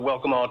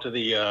Welcome all to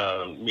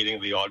the meeting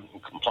of the Audit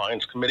and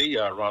Compliance Committee.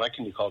 Ronna,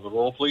 can you call the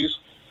roll, please?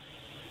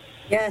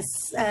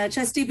 Yes.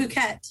 Trustee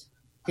Bouquet.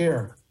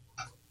 Here.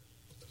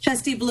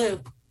 Trustee Blue.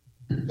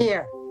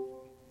 Here.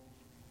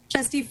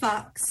 Trustee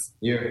Fox.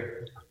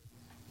 Here.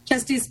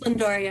 Trustee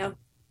Splendorio.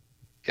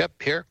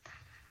 Yep, here.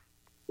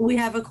 We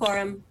have a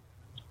quorum.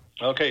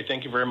 Okay,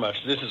 thank you very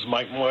much. This is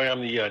Mike Moy.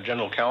 I'm the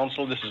General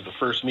Counsel. This is the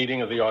first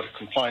meeting of the Audit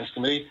Compliance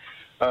Committee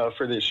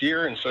for this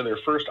year, and so their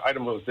first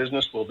item of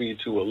business will be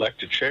to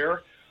elect a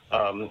chair.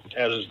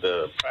 As is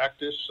the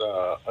practice,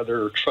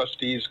 other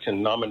trustees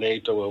can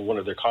nominate one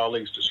of their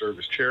colleagues to serve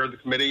as chair of the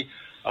committee,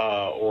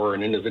 or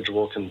an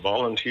individual can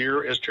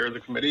volunteer as chair of the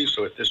committee.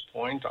 So at this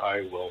point,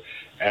 I will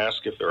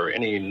ask if there are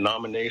any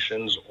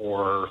nominations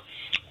or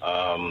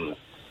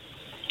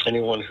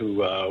anyone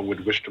who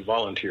would wish to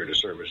volunteer to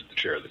serve as the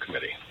chair of the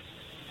committee.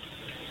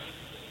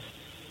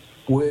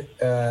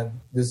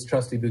 This is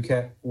Trustee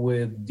Bouquet.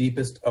 With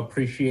deepest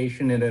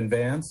appreciation in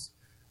advance,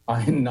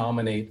 I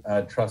nominate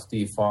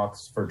Trustee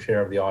Fox for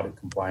chair of the Audit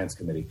Compliance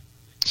Committee.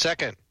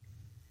 Second.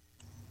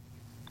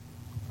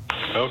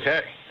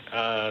 Okay,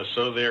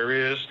 so there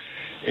is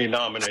a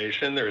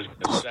nomination. There's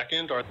a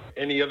second. Are there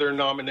any other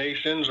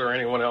nominations or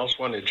anyone else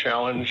want to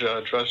challenge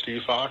Trustee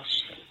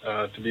Fox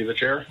to be the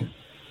chair?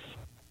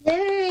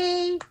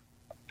 Yay!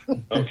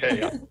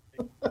 Okay.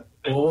 Well,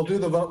 we'll do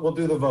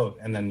the vote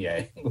and then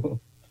yay.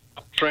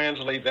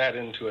 Translate that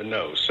into a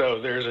no. So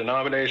there's a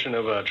nomination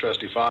of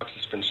Trustee Fox.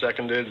 It's been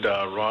seconded.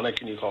 Ronna,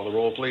 can you call the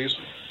roll, please?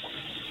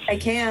 I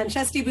can.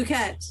 Trustee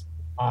Bouquet.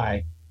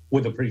 Aye,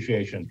 with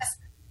appreciation.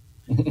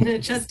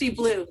 Trustee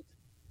Blue.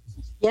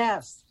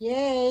 Yes.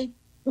 Yay!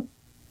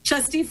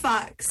 Trustee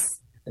Fox.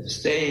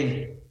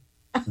 Abstain.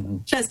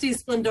 Trustee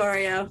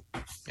Splendorio.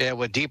 Yeah,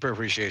 with deeper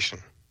appreciation.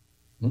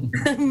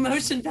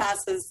 Motion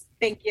passes.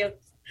 Thank you.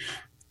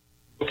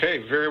 Okay,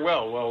 very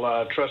well.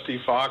 Well, Trustee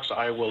Fox,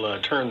 I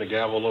will turn the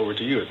gavel over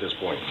to you at this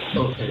point.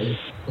 Okay,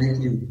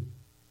 thank you.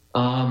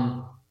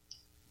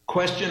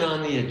 Question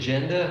on the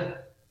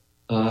agenda,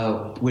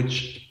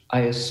 which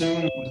I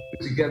assume was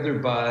put together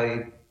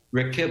by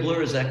Rick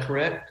Kibler, is that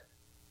correct?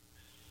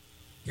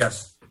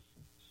 Yes.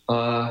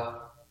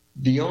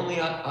 The only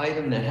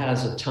item that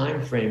has a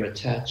time frame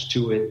attached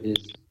to it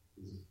is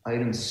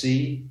item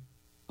C,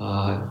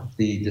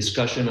 the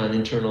discussion on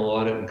internal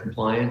audit and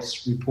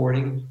compliance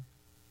reporting.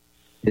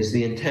 Is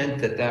the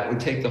intent that would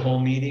take the whole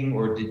meeting,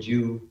 or did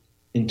you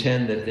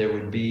intend that there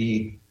would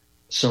be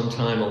some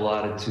time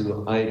allotted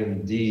to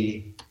item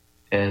D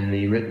and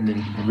the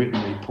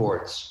written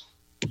reports?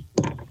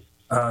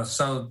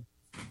 So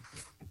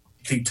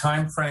the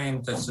time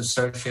frame that's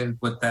associated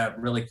with that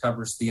really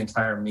covers the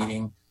entire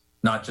meeting,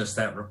 not just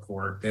that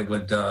report. It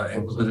would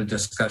include a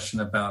discussion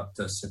about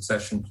the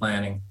succession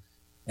planning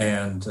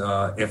and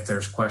if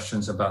there's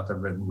questions about the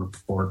written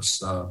reports,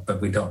 but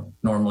we don't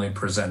normally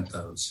present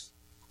those.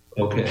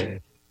 Okay.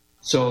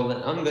 So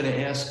I'm going to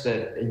ask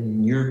that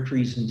in your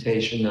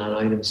presentation on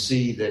item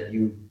C that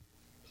you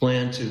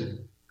plan to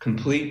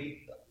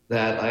complete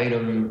that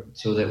item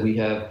so that we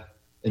have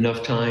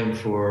enough time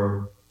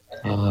for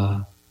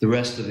the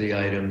rest of the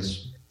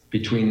items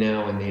between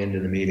now and the end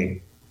of the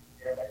meeting.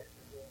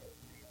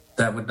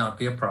 That would not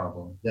be a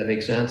problem. That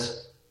makes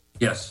sense?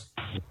 Yes.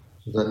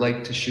 I'd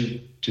like to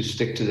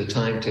stick to the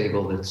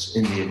timetable that's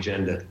in the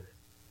agenda.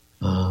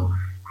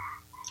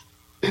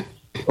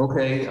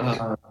 Okay.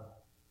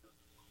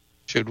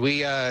 Should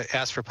we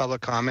ask for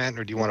public comment,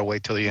 or do you want to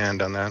wait till the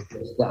end on that?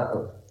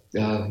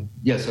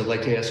 Yes, I'd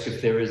like to ask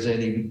if there is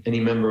any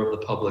member of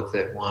the public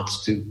that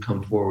wants to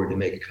come forward to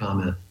make a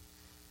comment.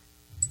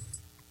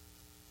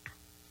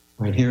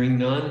 All right, hearing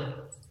none.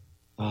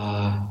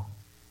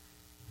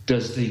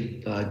 Does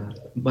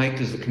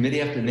the committee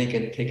have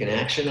to take an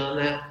action on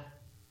that?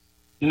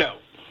 No.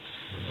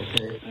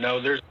 Okay. No,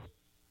 there's.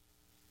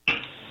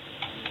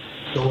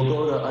 So we'll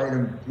go to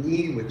item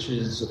B, which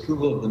is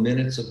approval of the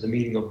minutes of the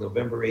meeting of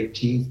November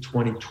 18th,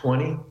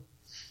 2020.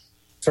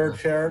 Sir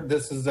Chair,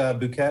 this is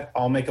Bouquet.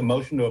 I'll make a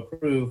motion to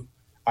approve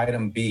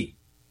item B.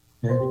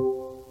 Okay.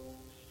 Do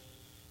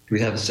we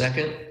have a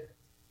second?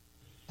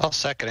 I'll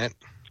second it.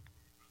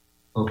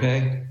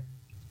 Okay.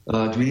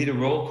 Do we need a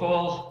roll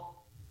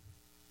call?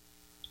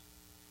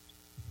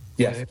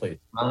 Yes, please.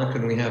 Ronna,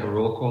 can we have a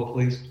roll call,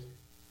 please?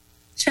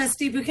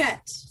 Trustee Bouquet.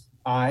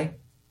 Aye.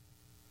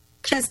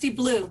 Trustee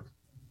Blue.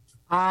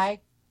 Aye.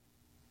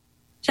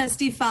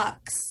 Trustee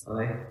Fox.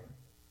 Aye.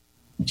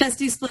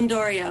 Trustee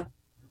Splendorio.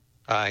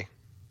 Aye.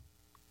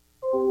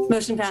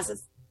 Motion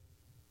passes.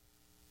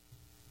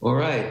 All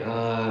right.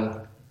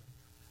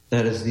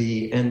 That is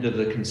the end of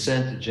the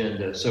consent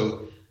agenda.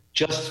 So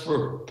just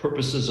for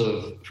purposes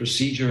of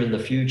procedure in the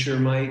future,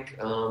 Mike,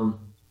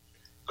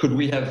 could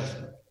we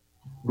have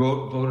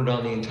voted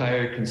on the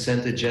entire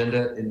consent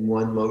agenda in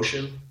one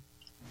motion?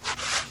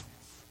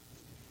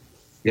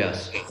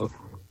 Yes. Okay.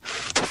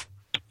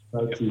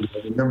 Try to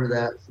remember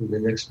that for the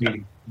next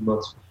meeting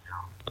months from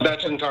now.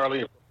 That's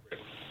entirely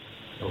appropriate.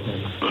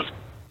 Okay.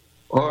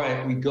 All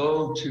right, we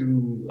go to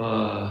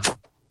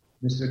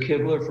Mr.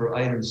 Kibler for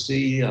item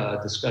C,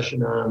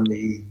 discussion on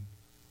the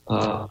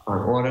on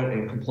audit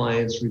and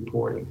compliance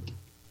reporting.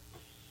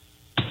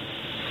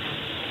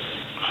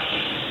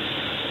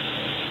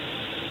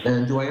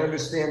 And do I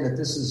understand that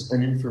this is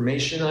an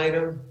information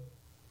item?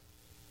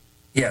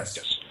 Yes.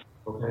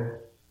 Okay.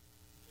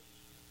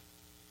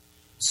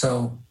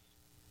 So,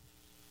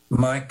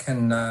 Mike,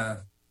 can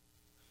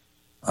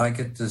I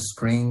get the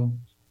screen?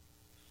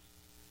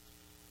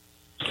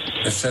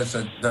 It says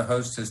that the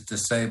host is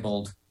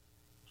disabled.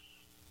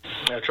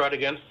 Try it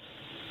again.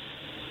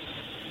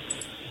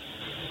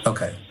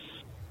 Okay.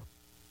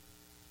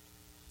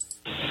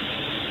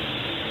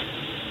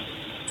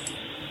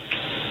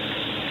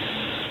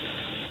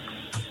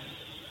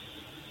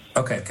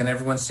 Okay, can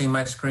everyone see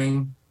my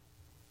screen?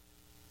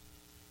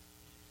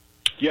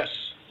 Yes.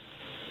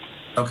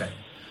 Okay,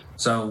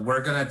 so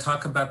we're going to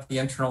talk about the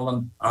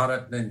internal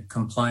audit and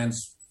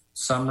compliance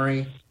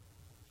summary.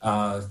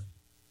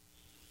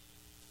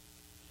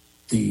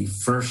 The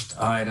first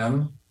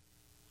item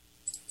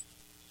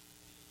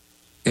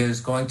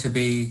is going to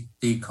be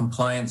the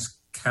compliance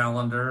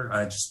calendar.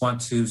 I just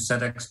want to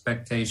set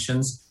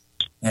expectations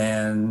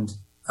and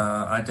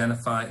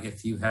identify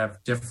if you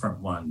have different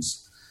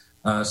ones.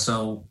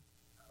 So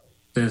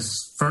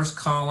this first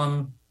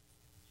column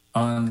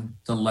on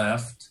the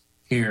left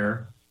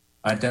here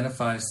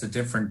identifies the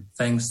different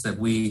things that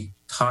we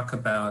talk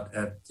about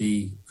at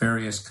the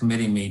various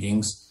committee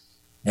meetings.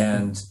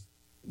 And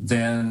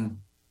then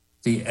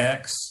the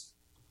X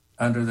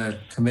under the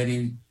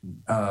committee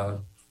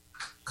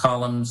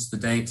columns, the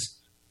dates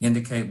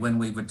indicate when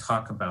we would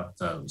talk about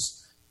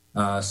those.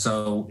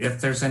 So if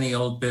there's any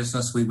old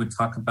business, we would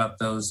talk about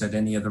those at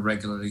any of the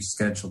regularly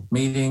scheduled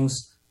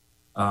meetings.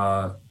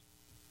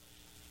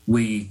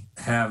 We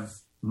have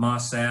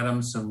Moss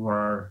Adams, who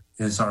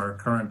is our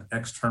current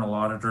external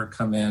auditor,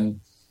 come in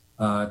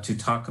to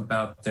talk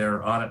about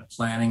their audit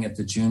planning at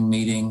the June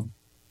meeting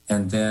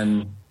and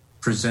then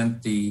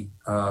present the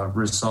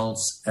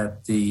results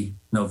at the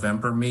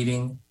November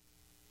meeting.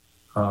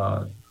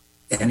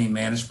 Any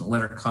management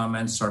letter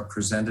comments are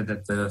presented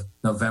at the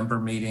November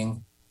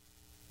meeting.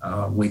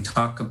 We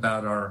talk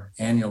about our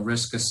annual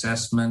risk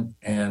assessment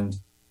and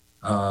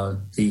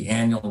the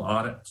annual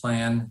audit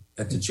plan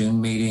at the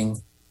June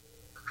meeting.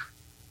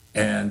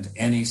 And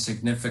any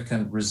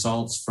significant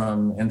results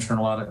from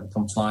internal audit and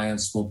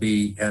compliance will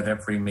be at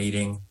every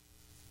meeting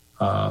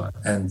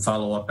and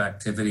follow-up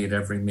activity at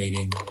every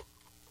meeting.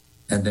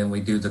 And then we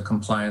do the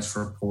compliance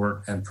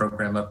report and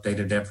program update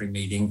at every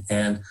meeting.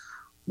 And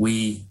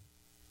we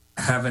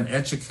have an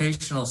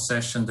educational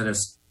session that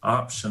is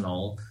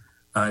optional.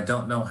 I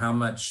don't know how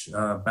much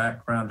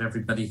background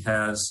everybody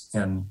has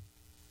in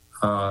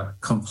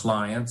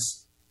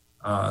compliance.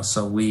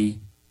 So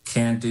we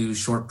can do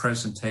short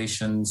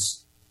presentations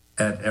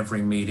at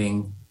every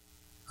meeting.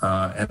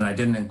 And I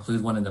didn't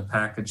include one in the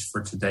package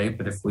for today,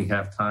 but if we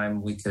have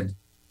time, we could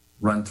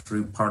run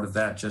through part of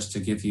that just to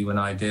give you an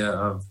idea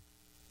of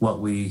what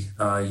we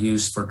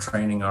use for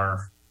training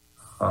our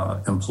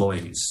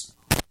employees.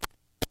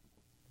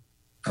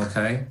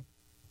 Okay.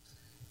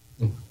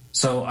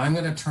 So I'm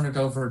going to turn it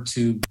over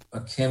to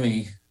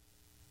Akemi,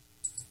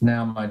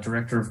 now my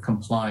Director of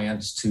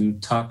Compliance, to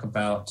talk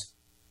about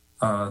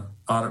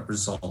audit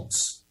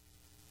results.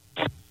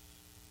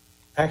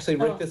 Actually,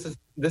 Rick,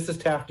 this is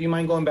Taft. Do you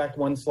mind going back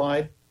one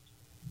slide?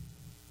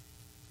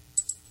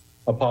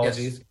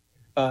 Apologies.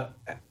 Yes.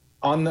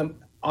 On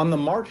the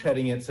March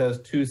heading, it says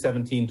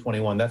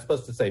 2/17/21. That's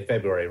supposed to say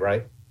February,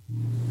 right?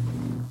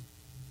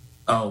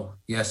 Oh,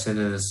 yes, it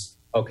is.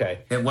 Okay.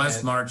 It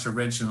was March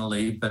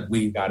originally, but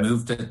we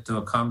moved it to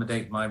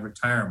accommodate my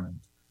retirement.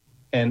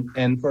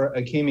 And for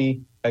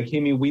Akemi,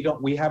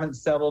 we haven't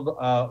settled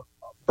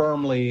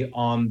firmly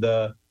on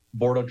the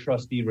Board of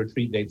Trustee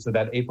retreat date. So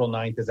that April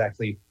 9th is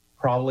actually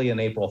probably an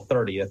April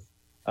 30th.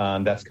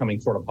 That's coming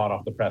sort of hot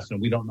off the press,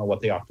 and we don't know what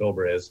the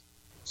October is.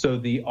 So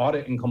the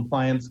Audit and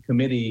Compliance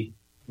Committee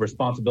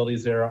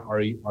responsibilities there, are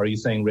you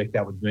saying, Rick,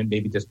 that would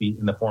maybe just be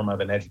in the form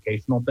of an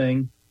educational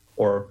thing?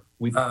 Or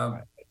we?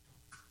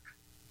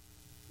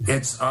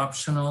 It's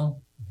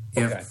optional.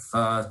 Okay.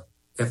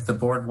 If the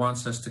board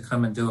wants us to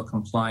come and do a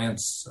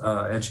compliance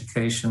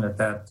education at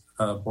that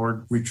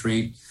board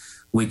retreat,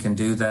 we can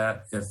do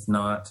that. If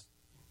not,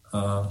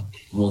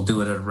 we'll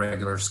do it at a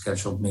regular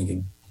scheduled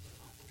meeting.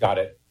 Got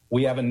it.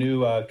 We have a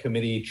new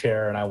committee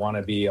chair, and I want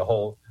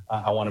to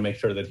I want to make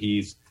sure that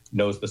he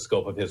knows the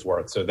scope of his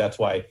work. So that's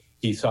why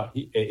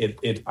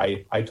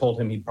I told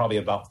him he'd probably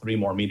have about 3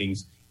 more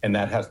meetings, and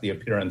that has the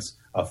appearance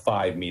of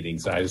 5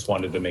 meetings. And I just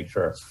wanted to make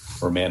sure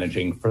we're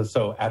managing.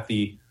 So at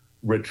the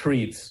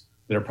retreats,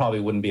 there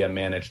probably wouldn't be a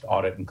managed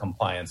audit and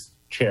compliance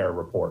chair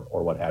report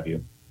or what have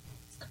you.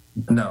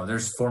 No,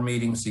 there's 4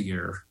 meetings a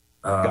year,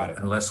 Got it.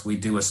 Unless we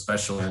do a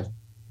special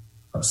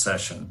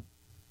session.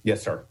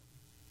 Yes, sir.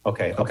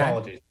 Okay.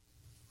 Apologies.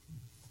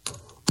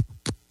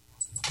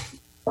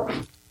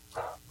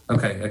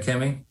 Okay,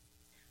 Akemi?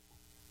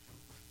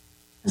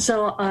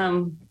 So,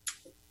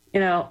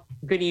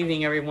 good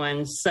evening,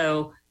 everyone.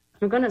 So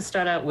I'm going to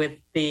start out with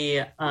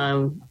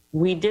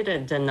we did a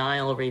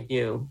denial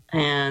review,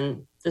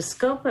 and the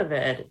scope of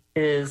it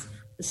is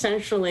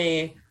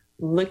essentially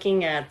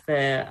looking at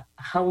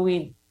how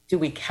we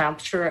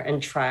capture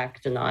and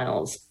track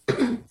denials,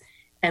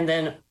 and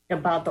then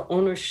about the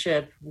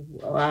ownership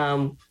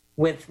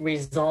with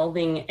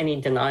resolving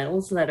any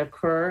denials that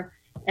occur,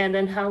 and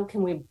then how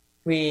can we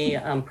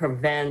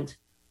prevent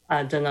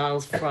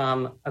denials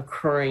from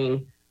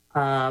occurring,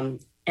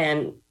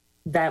 and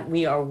that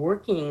we are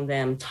working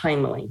them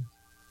timely.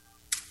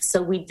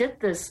 So we did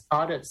this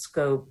audit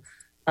scope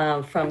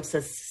from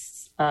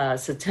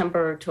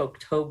September to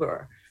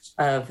October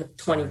of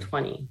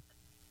 2020.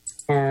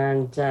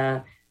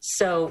 And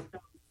so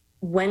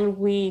when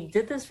we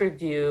did this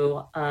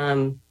review,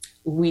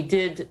 we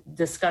did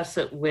discuss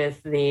it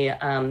with the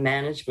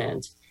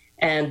management,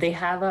 and they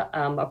have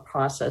a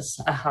process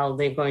of how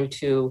they're going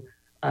to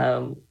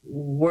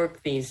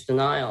work these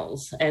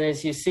denials. And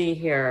as you see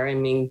here, I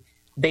mean,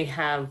 they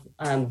have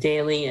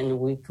daily and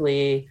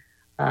weekly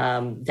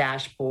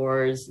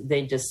dashboards.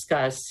 They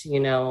discuss,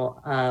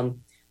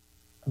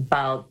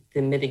 about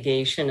the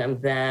mitigation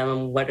of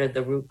them, what are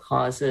the root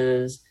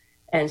causes.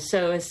 And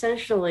so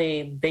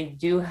essentially, they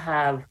do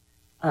have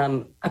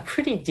a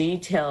pretty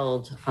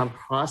detailed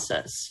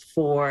process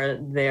for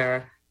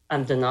their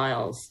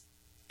denials.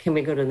 Can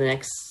we go to the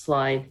next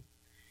slide?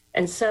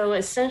 And so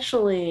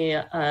essentially,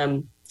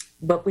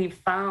 what we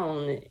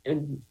found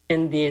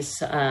in these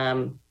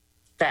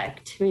the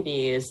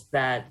activity is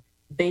that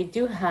they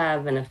do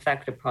have an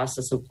effective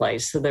process in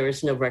place, so there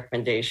is no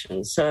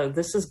recommendation. So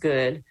this is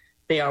good.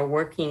 They are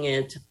working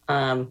it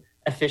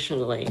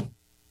efficiently.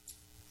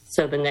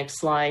 So the next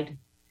slide.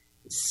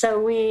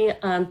 So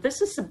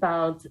this is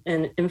about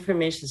an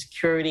information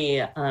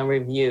security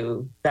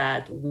review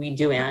that we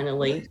do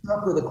annually. Can I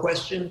start with a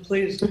question,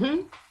 please?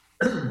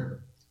 Mm-hmm.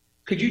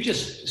 Could you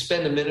just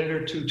spend a minute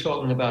or two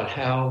talking about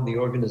how the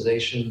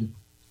organization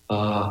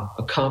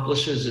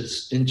accomplishes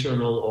its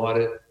internal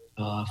audit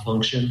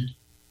function?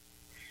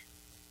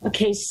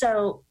 Okay,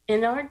 so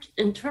in our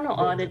internal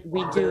audit,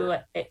 we do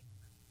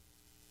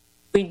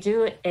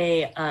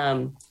a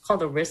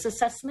called a risk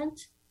assessment.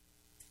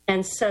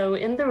 And so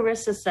in the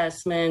risk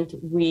assessment,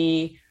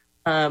 we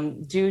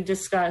do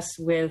discuss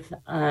with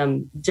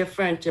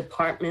different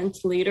department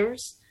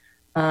leaders.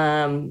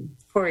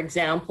 For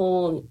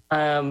example,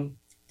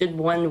 did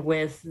one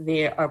with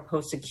our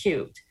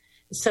post-acute.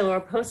 So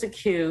our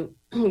post-acute,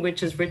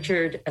 which is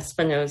Richard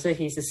Espinoza,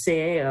 he's the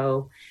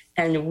CAO,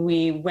 and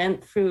we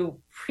went through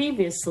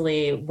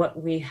previously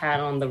what we had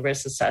on the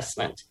risk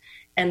assessment.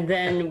 And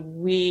then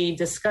we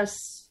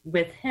discussed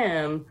with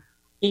him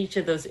each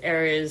of those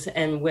areas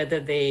and whether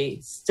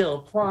they still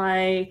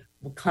apply,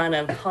 what kind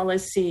of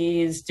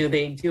policies, do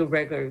they do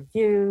regular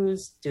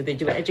reviews, do they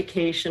do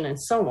education,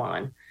 and so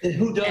on. And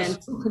who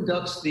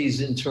conducts these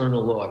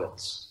internal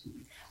audits?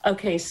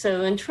 Okay,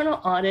 so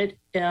internal audit,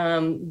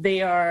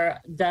 they are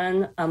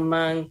done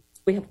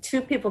we have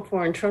two people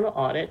for internal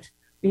audit.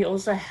 We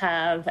also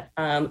have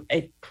a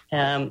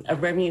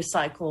revenue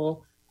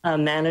cycle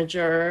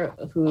manager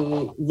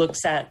who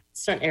looks at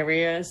certain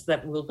areas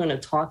that we're going to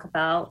talk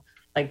about,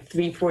 like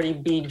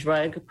 340B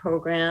drug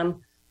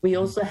program. We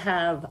also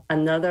have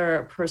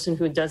another person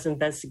who does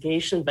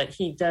investigation, but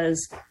he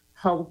does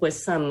help with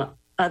some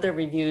other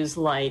reviews,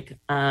 like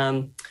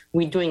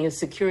we're doing a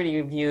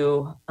security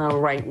review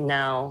right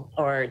now,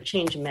 or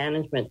change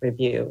management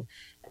review.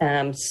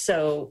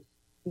 So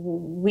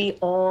we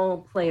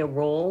all play a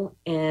role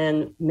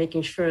in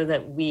making sure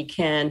that we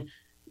can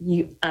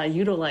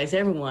utilize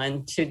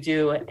everyone to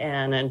do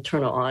an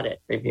internal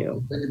audit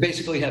review. You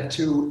basically have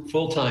two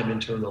full-time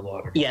internal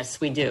auditors.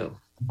 Yes, we do.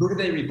 Who do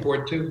they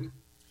report to?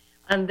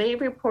 And they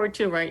report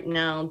to right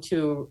now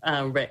to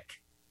Rick.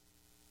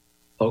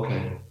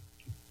 Okay.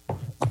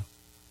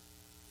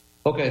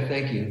 Okay,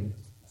 thank you.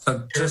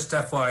 So just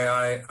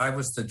FYI, I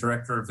was the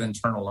director of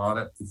internal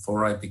audit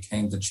before I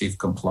became the chief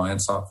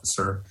compliance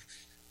officer.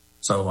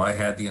 So I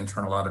had the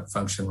internal audit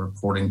function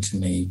reporting to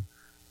me,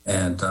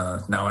 and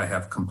now I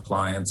have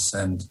compliance,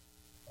 and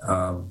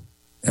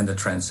in the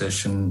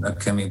transition,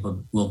 Akemi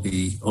will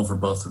be over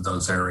both of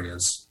those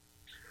areas.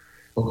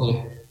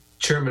 Okay.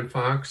 Chairman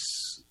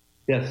Fox?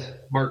 Yes.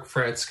 Mark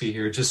Fratsky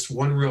here. Just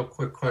one real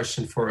quick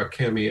question for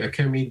Akemi.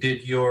 Akemi,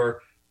 did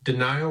your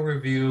denial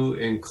review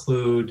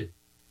include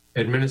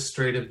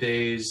administrative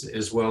days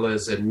as well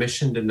as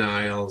admission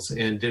denials,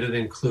 and did it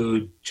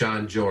include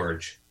John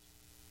George?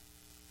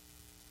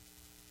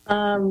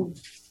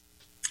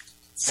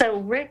 So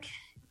Rick,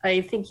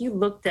 I think you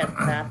looked at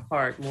that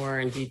part more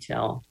in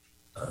detail.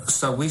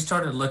 So we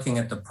started looking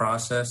at the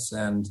process,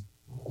 and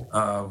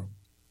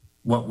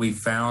what we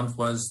found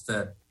was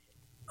that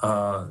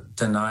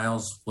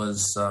denials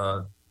was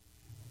a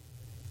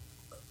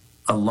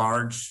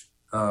large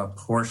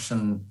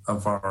portion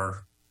of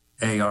our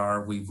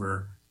AR.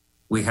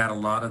 We had a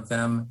lot of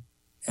them,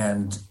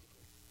 and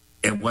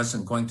it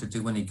wasn't going to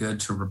do any good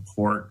to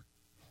report,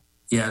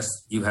 yes,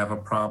 you have a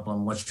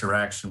problem, what's your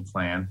action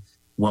plan?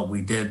 What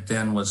we did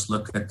then was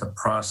look at the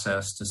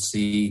process to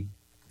see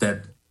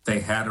that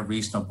they had a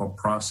reasonable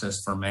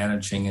process for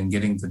managing and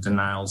getting the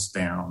denials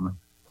down.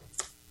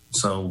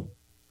 So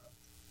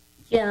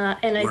Yeah,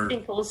 and I We're-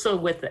 think also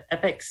with the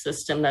EPIC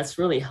system, that's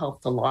really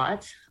helped a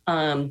lot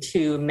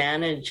to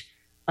manage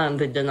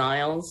the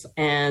denials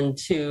and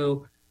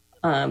to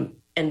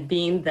and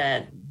being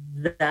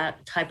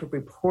that type of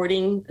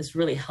reporting has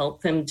really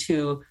helped them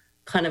to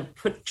kind of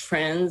put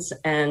trends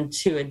and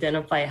to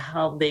identify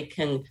how they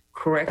can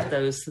correct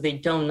those so they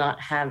do not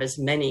have as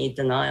many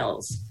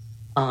denials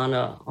on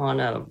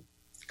a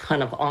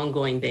kind of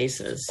ongoing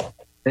basis.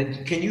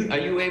 And are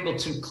you able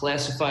to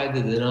classify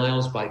the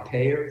denials by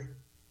payer?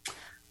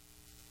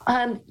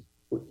 The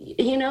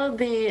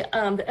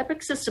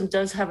EPIC system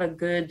does have a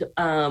good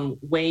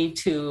way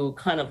to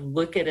kind of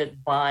look at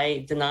it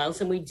by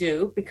denials, and we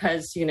do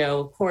because,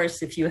 of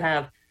course, if you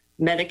have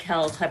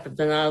Medi-Cal type of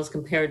denials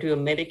compared to a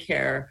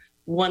Medicare,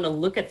 want to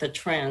look at the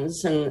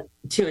trends and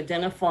to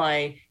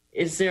identify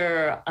is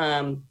there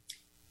a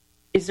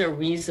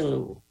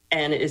reason,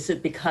 and is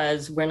it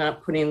because we're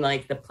not putting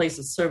like the place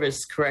of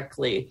service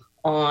correctly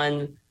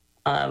on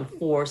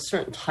for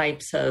certain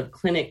types of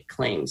clinic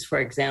claims, for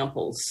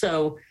example.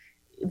 So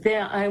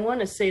I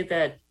want to say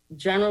that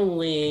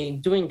generally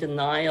doing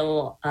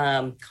denial,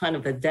 kind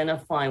of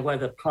identify what are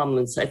the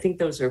problems, I think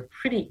those are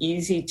pretty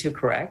easy to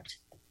correct.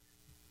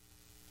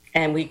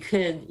 And we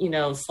could,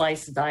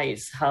 slice and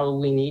dice how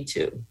we need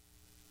to.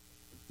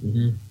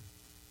 Mm-hmm.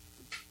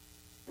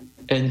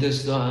 And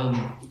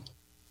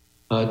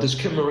does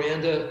Kim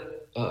Miranda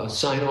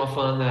sign off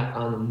on that,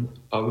 on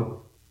a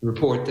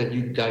report that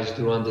you guys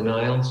do on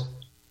denials?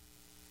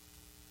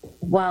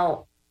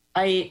 Well,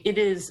 it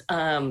is,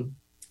 Kim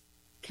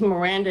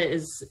Miranda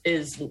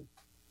is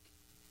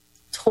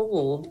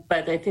told,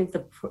 but I think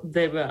the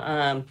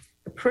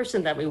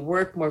person that we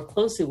work more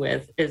closely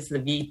with is the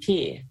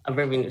VP of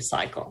Revenue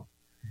Cycle.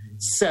 Mm-hmm.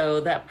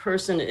 So that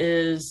person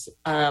is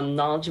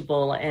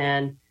knowledgeable,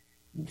 and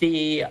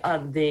the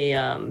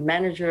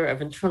manager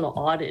of internal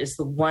audit is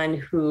the one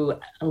who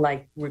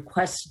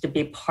requests to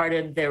be part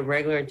of their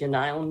regular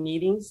denial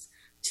meetings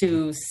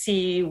to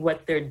see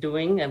what they're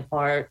doing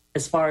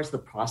as far as the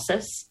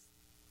process.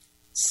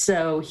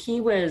 So he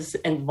was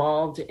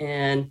involved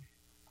in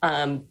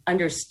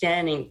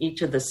understanding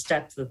each of the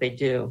steps that they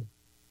do.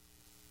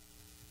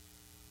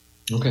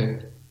 Okay.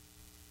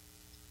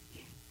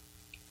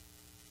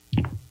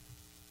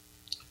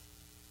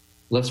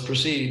 Let's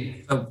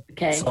proceed.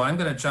 Okay. So I'm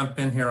going to jump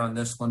in here on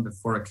this one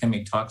before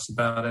Kimmy talks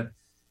about it.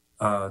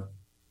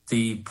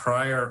 The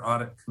prior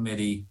audit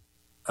committee,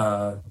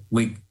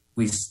 we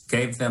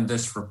gave them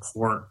this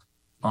report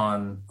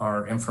on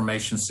our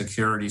information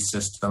security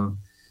system,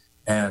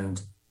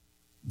 and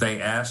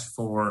they asked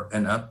for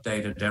an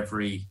update at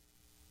every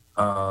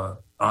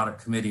audit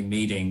committee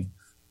meeting,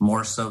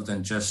 more so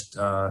than just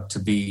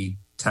to be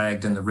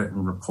tagged in the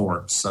written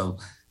report. So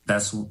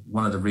that's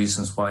one of the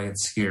reasons why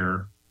it's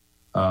here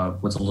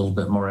with a little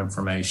bit more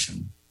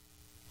information.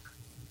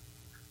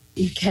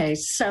 Okay,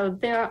 so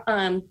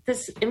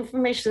this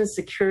information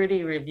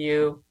security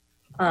review,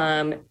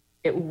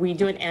 we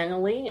do it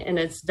annually, and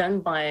it's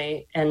done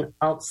by an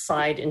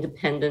outside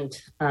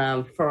independent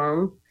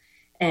firm.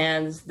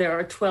 And there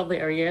are 12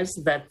 areas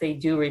that they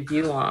do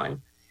review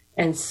on.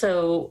 And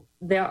so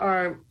there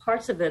are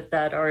parts of it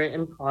that are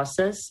in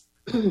process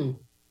and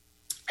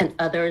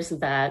others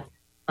that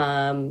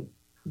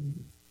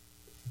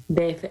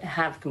they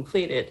have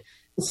completed.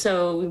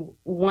 So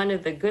one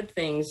of the good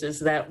things is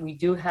that we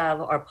do have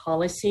our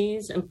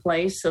policies in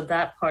place, so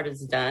that part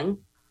is done.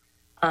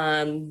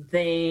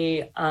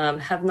 They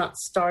have not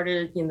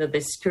started,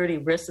 the security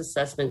risk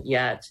assessment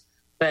yet,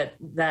 but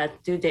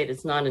that due date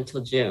is not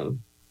until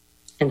June.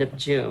 End of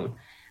June.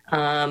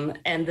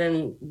 And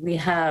then we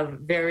have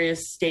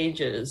various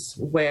stages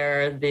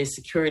where the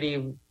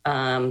security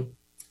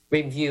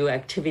review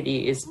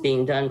activity is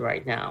being done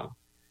right now.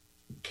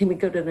 Can we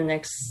go to the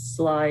next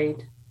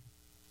slide?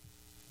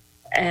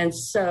 And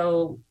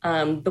so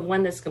the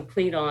one that's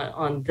complete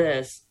on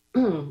this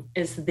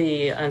is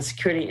the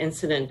security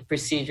incident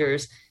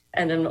procedures.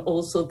 And then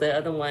also the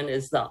other one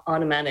is the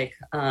automatic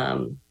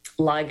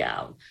log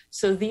out.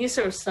 So these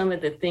are some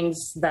of the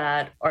things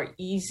that are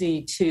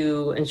easy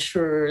to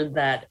ensure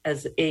that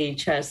as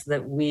AHS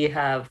that we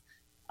have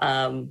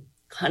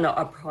kind of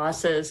a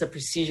process, a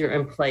procedure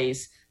in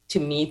place to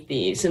meet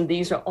these. And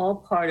these are all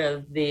part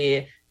of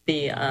the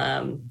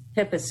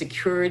HIPAA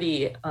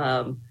security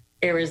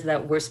areas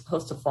that we're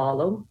supposed to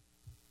follow,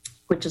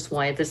 which is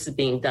why this is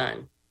being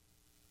done.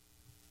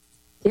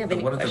 Do you have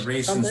any One of the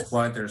questions on reasons this?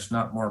 why there's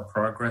not more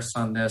progress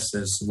on this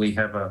is we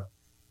have a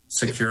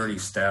security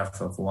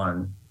staff of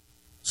one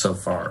so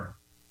far.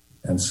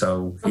 And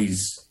so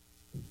he's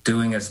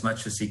doing as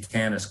much as he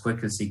can, as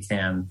quick as he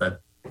can,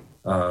 but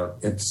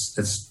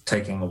it's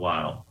taking a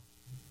while.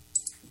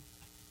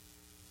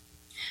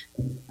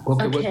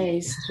 Okay.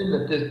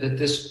 That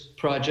this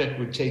project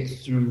would take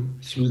through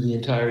the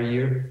entire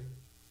year?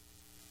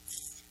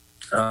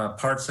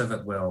 Parts of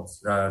it will.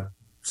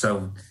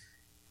 So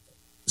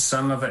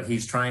some of it,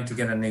 he's trying to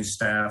get a new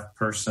staff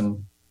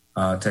person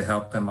to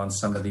help him on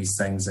some of these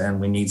things, and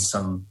we need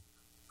some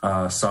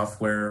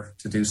software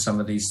to do some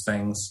of these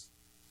things.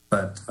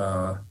 But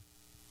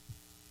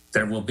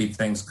there will be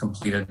things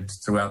completed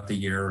throughout the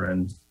year,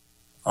 and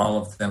all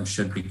of them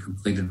should be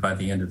completed by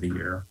the end of the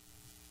year.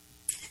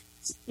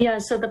 Yeah,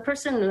 so the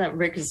person that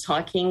Rick is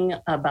talking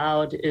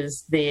about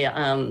is the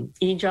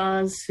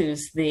EJOS,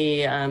 who's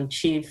the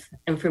Chief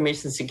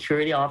Information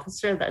Security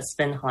Officer that's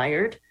been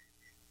hired.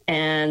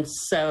 And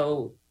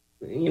so,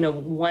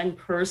 one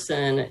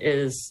person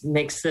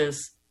makes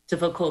this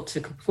difficult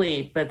to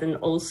complete, but then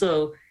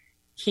also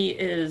he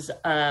is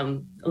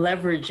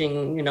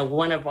leveraging,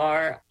 one of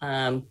our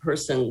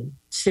person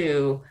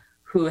too,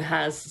 who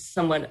has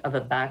somewhat of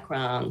a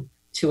background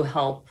to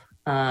help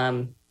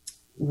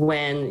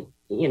when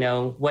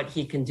what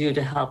he can do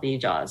to help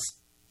EJOS.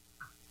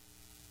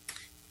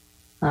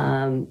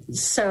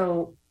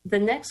 So the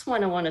next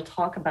one I want to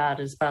talk about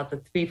is about the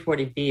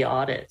 340B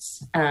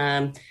audits.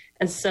 And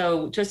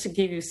so just to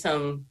give you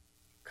some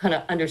kind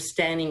of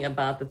understanding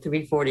about the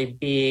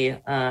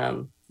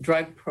 340B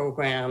drug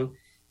program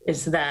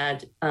is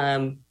that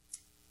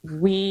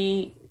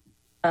we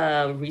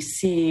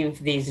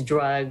receive these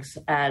drugs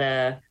at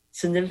a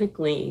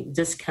significantly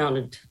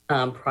discounted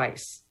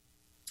price.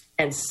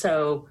 And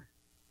so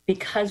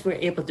because we're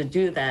able to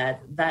do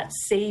that, that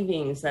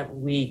savings that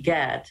we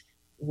get,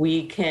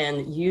 we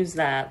can use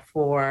that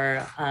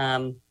for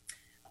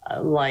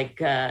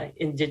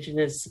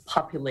indigenous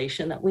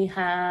population that we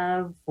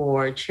have,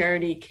 for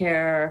charity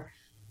care.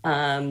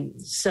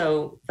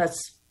 So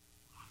that's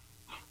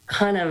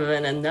kind of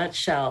in a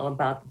nutshell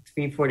about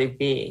the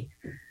 340B.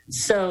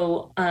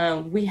 So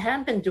we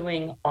have been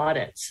doing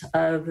audits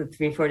of the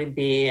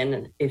 340B,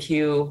 and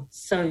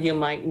some of you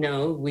might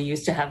know, we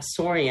used to have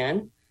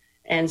Sorian.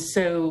 And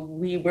so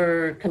we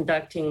were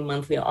conducting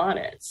monthly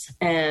audits,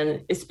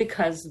 and it's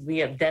because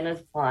we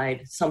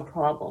identified some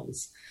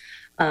problems.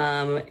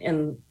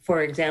 And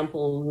for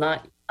example,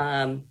 not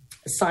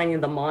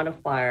assigning the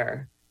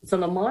modifier. So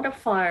the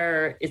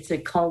modifier, it's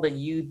called a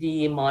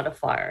UD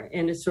modifier,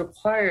 and it's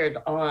required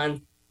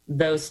on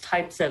those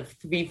types of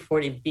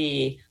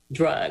 340B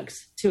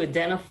drugs to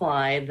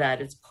identify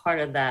that it's part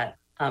of that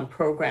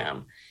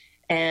program.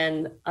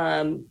 And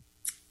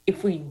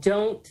if we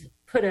don't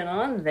put it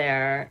on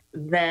there,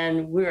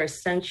 then we're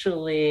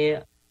essentially,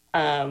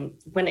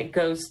 when it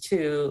goes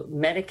to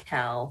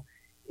Medi-Cal,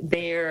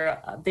 they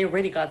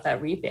already got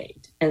that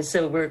rebate. And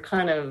so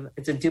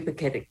it's a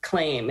duplicated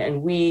claim.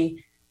 And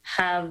we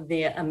have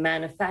the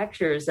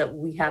manufacturers that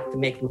we have to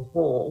make them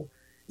whole.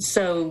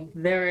 So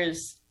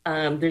there's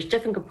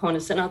different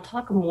components, and I'll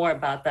talk more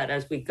about that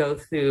as we go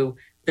through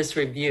this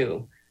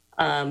review.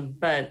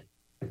 But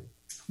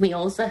we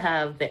also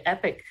have the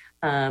EPIC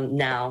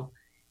now.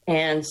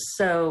 And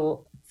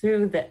so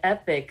through the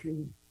EPIC,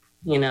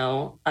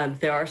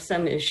 there are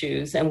some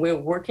issues, and we're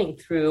working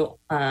through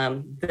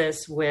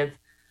this with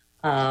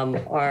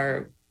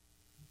our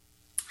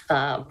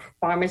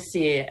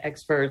pharmacy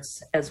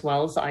experts as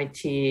well as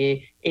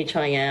IT,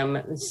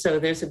 HIM. So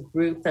there's a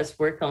group that's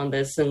working on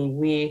this, and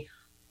we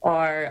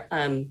are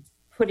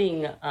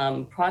putting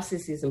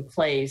processes in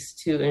place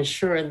to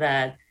ensure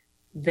that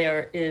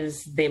there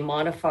is the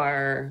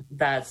modifier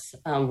that's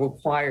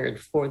required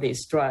for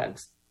these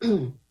drugs.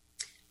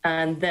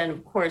 And then,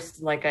 of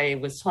course, like I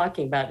was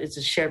talking about, it's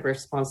a shared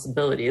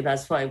responsibility.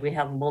 That's why we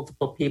have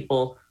multiple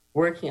people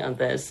working on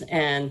this.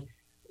 And,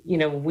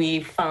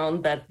 we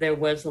found that there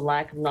was a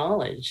lack of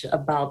knowledge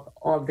about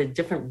all the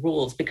different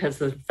rules, because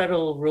the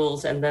federal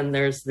rules and then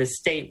there's the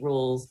state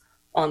rules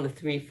on the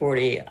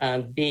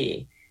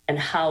 340B, and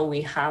how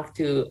we have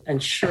to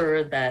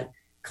ensure that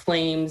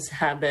claims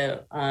have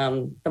the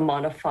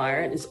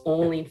modifier is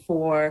only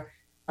for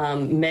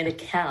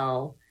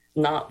Medi-Cal,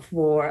 not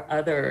for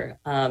other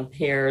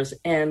payers,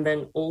 and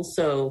then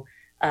also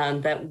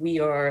that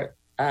we are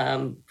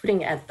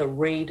putting at the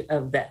rate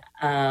of the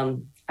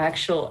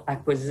actual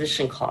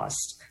acquisition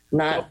cost,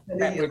 not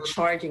that we're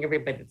charging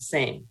everybody the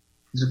same.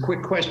 There's a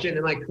quick question.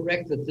 Am I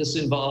correct that this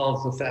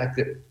involves the fact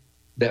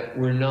that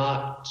we're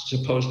not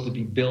supposed to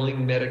be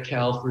billing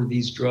Medi-Cal for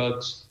these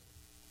drugs?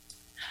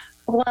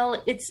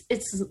 Well, it's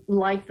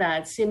like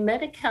that. See,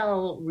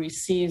 Medi-Cal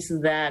receives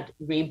that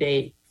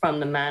rebate from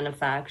the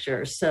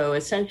manufacturer. So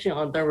essentially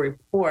on their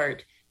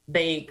report,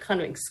 they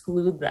kind of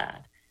exclude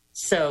that.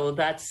 So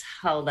that's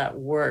how that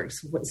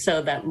works.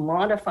 So that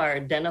modifier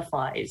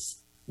identifies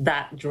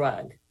that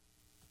drug.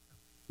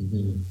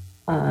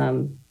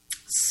 Mm-hmm.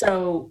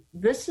 So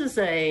this is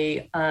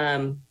a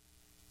kind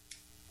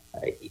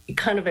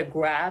of a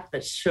graph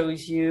that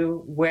shows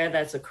you where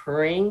that's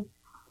occurring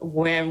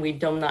when we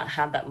do not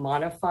have that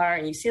modifier.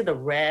 And you see the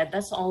red,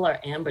 that's all our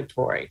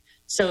ambulatory.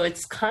 So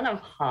it's kind of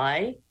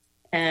high.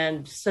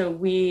 And so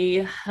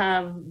we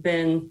have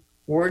been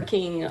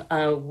working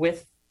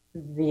with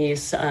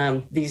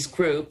these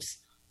groups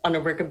on a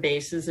regular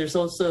basis. There's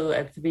also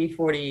a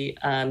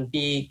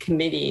 340B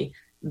committee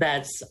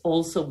that's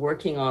also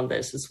working on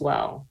this as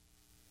well.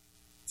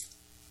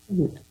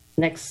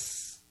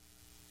 Next.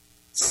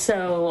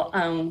 So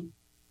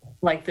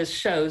like this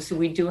shows,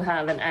 we do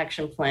have an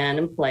action plan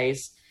in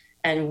place,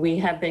 and we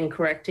have been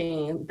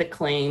correcting the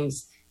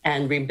claims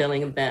and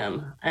rebilling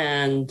them.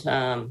 And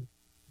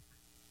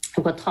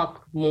we'll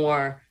talk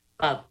more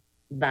about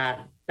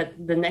that. But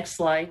the next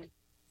slide.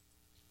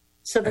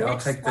 So the I'll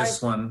next take slide,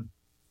 this one.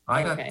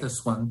 I got Okay.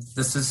 this one.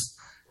 This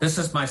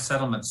is my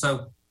settlement.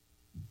 So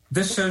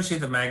this shows you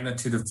the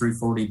magnitude of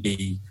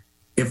 340B.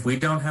 If we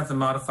don't have the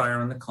modifier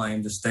on the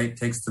claim, the state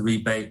takes the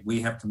rebate.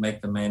 We have to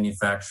make the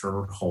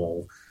manufacturer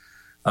whole.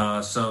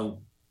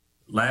 So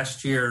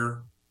last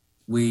year,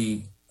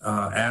 we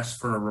asked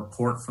for a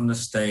report from the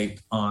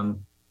state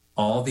on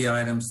all the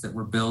items that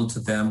were billed to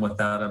them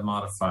without a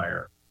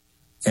modifier.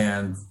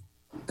 And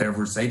there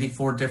was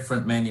 84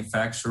 different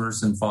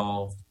manufacturers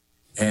involved,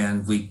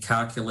 and we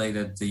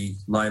calculated the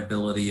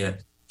liability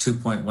at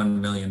 $2.1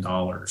 million.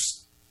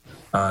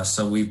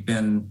 So we've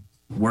been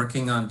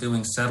working on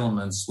doing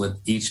settlements with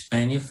each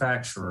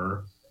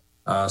manufacturer.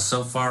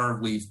 So far,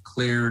 we've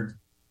cleared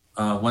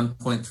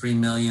 $1.3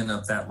 million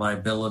of that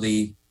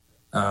liability.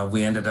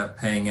 We ended up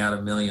paying out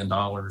 $1 million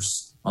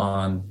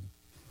on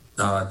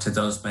to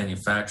those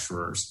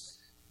manufacturers.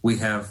 We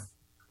have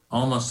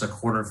almost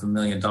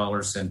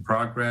 $250,000 in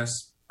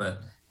progress,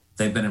 but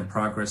they've been in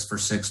progress for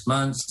 6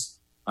 months.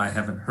 I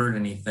haven't heard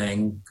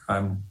anything.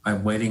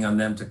 I'm waiting on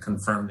them to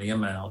confirm the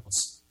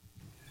amounts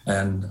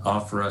and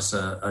offer us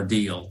a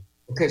deal.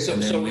 Okay,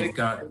 And then so we've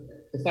got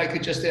if I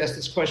could just ask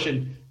this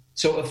question.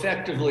 So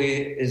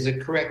effectively, is it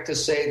correct to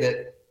say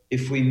that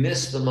if we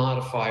miss the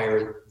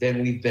modifier,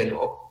 then we've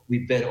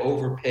been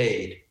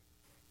overpaid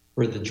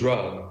for the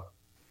drug,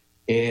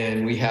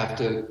 and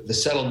the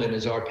settlement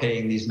is our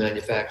paying these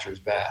manufacturers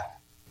back?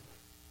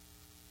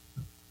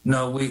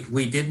 No,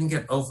 we didn't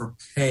get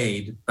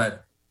overpaid,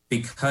 but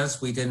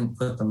because we didn't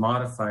put the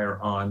modifier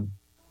on,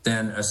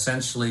 then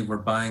essentially we're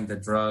buying the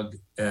drug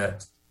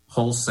at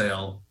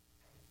wholesale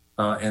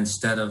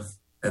instead of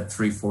at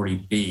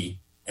 340B.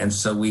 And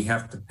so we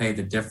have to pay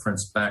the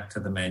difference back to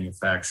the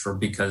manufacturer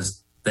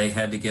because they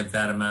had to give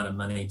that amount of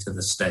money to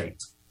the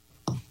state.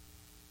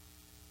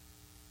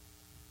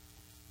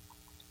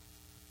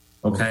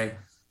 Okay.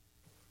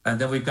 And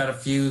then we've got a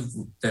few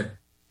that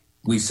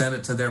we sent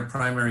it to their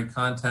primary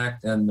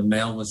contact and the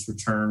mail was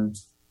returned.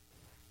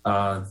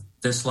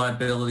 This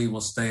liability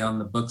will stay on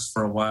the books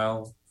for a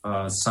while.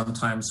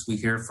 Sometimes we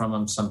hear from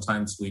them,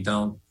 sometimes we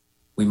don't.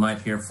 We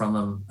might hear from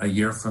them a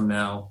year from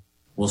now.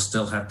 We'll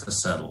still have to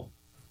settle.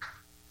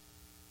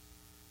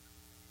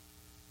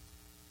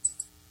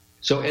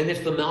 So, and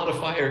if the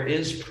modifier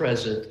is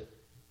present,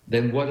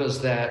 then what's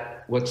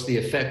the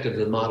effect of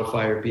the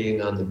modifier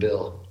being on the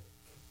bill?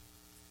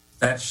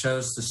 That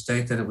shows the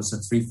state that it was a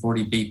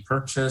 340B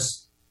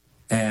purchase,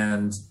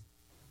 and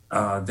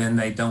then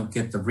they don't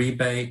get the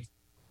rebate,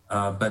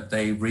 but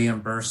they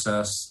reimburse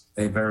us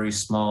a very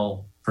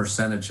small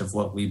percentage of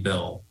what we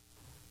bill.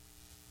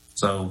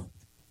 So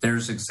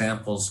there's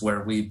examples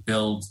where we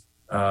billed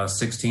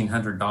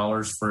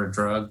 $1,600 for a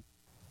drug,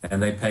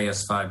 and they pay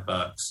us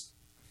 $5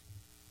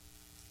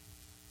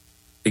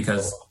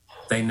 because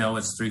they know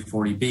it's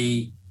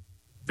 340B.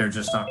 They're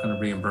just not going to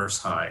reimburse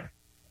high.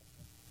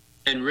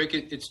 And Rick,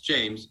 it's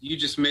James. You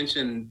just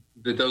mentioned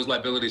that those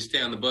liabilities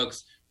stay on the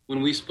books.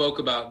 When we spoke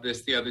about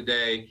this the other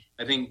day,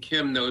 I think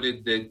Kim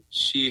noted that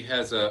she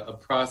has a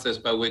process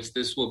by which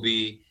this will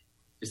be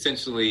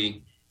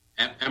essentially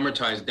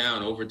amortized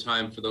down over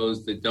time for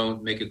those that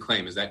don't make a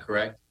claim. Is that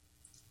correct?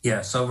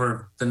 Yes,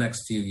 over the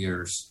next few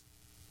years.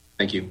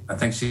 Thank you. I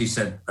think she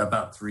said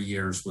about 3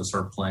 years was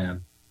her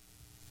plan.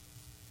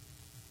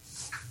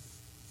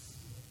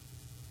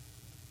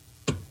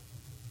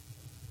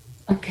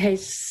 Okay,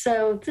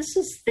 so this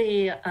is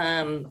the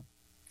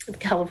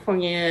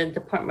California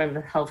Department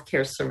of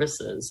Healthcare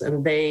Services,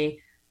 and they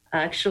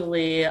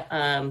actually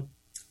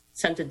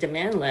sent a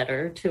demand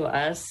letter to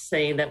us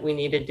saying that we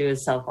need to do a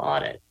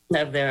self-audit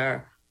of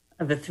the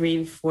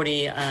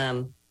 340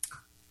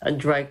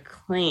 drug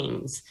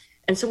claims.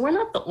 And so we're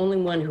not the only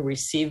one who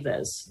received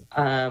this.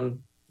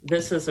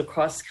 This is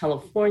across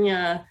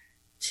California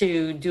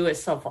to do a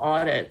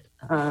self-audit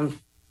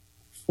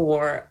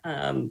for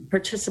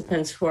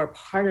participants who are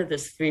part of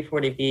this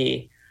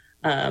 340B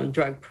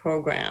drug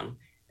program.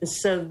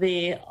 So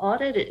the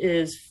audit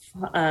is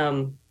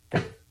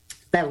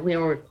that we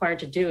are required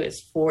to do is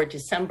for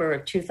December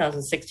of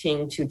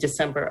 2016 to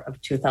December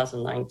of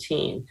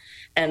 2019.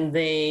 And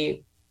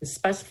they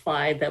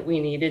specified that we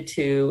needed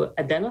to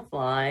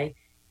identify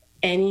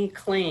any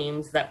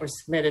claims that were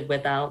submitted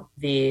without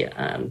the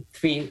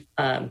 3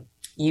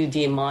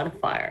 UD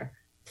modifier.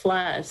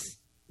 Plus,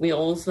 we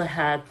also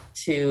had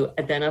to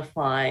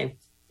identify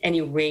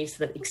any rates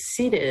that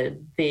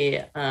exceeded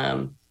the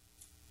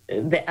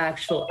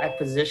actual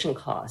acquisition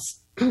cost.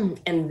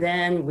 And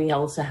then we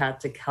also had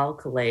to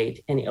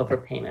calculate any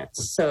overpayments.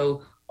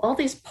 So all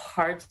these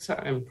parts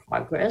are in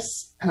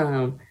progress.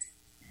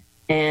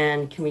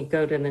 And can we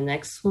go to the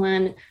next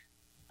one?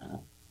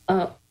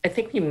 I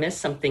think we missed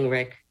something,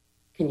 Rick.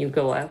 Can you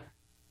go up?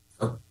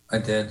 Oh, I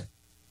did.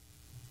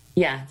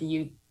 Yeah,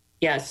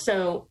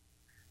 so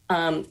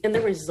in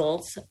the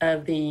results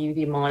of the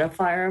UV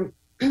modifier,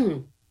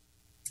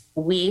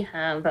 we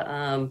have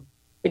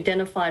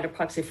identified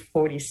approximately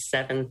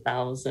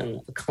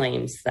 47,000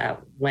 claims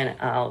that went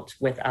out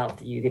without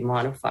the UD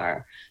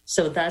modifier.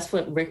 So that's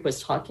what Rick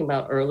was talking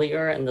about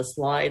earlier in the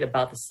slide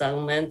about the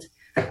settlement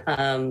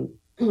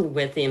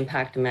with the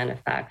impact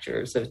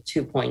manufacturers of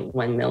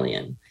 2.1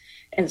 million.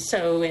 And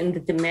so in the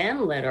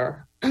demand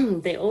letter,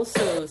 they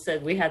also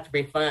said we had to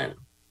refund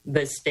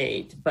the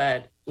state,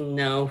 but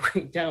no,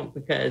 we don't,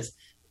 because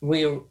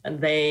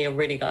they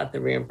already got the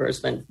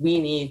reimbursement. We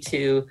need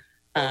to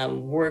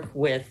work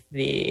with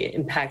the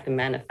impacted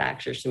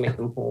manufacturers to make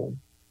them whole.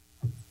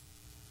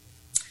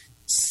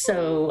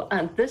 So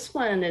this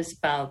one is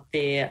about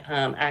the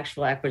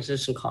actual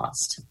acquisition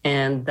cost,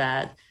 and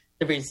that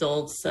the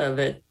results of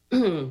it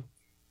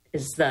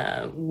is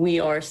that we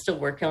are still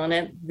working on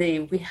it.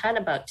 We had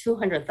about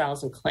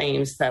 200,000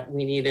 claims that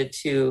we needed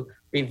to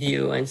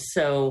review, and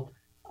so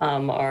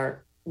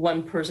our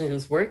one person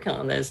who's working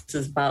on this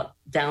is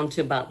down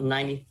to about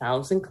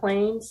 90,000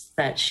 claims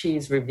that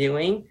she's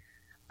reviewing.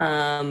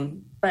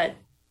 But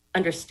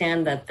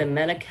understand that the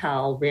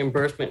Medi-Cal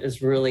reimbursement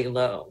is really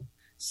low.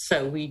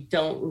 So we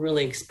don't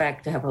really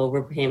expect to have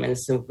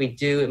overpayments. If we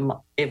do,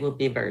 it will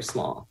be very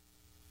small.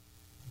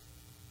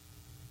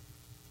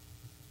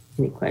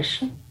 Any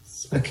questions?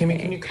 Kimmy,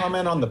 can you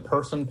comment on the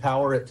person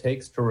power it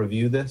takes to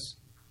review this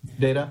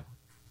data?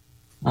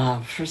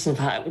 Person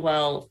power.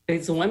 Well,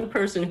 it's one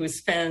person who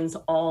spends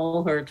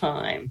all her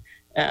time,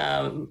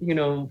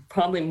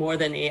 probably more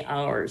than 8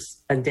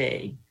 hours a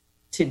day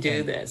to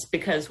do this,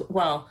 because,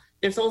 well,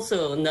 there's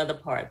also another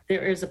part.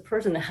 There is a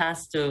person that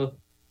has to,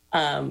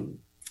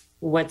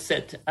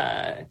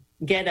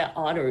 get an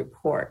audit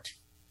report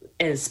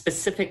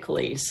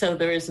specifically. So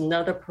there is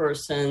another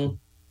person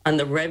on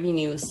the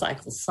revenue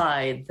cycle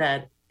side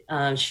that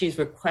she's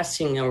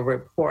requesting a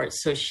report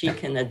so she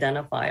can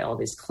identify all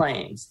these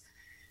claims.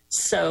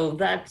 So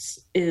that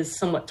is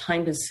somewhat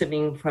time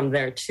consuming from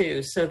there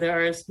too. So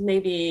there is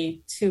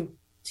maybe two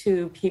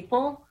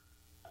people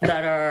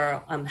that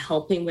are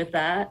helping with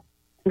that.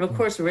 And of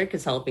course, Rick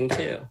is helping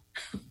too.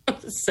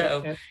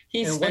 So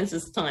he spends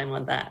his time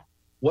on that.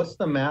 What's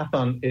the math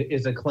on,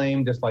 is a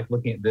claim just like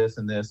looking at this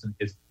and this? And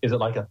is it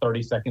like a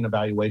 30-second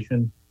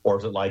evaluation, or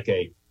is it like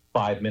a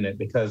 5-minute?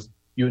 Because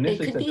you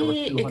initially said there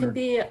was 200. It could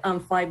be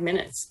 5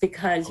 minutes,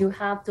 because you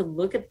have to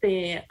look at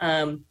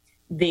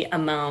the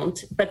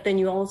amount, but then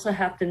you also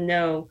have to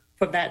know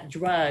for that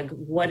drug,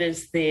 what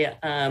is the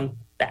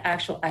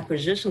actual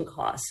acquisition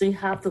cost. So you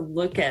have to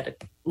look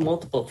at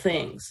multiple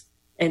things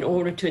in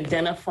order to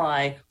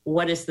identify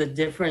what is the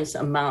difference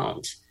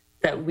amount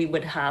that we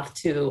would have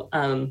to,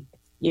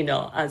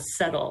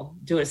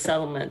 do a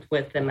settlement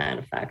with the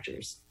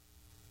manufacturers.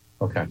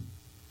 Okay.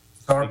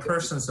 Our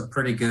person's a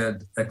pretty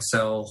good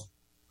Excel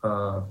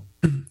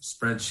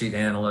spreadsheet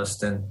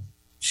analyst, and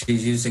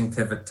she's using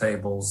pivot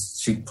tables.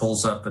 She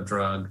pulls up a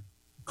drug,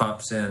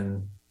 pops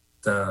in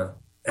the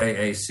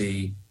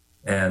AAC,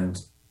 and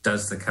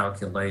does the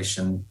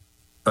calculation.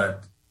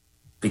 But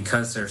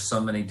because there's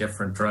so many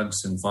different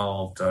drugs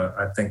involved,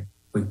 I think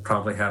we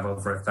probably have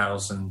over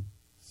 1,000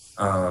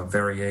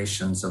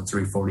 variations of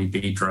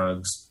 340B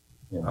drugs.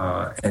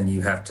 And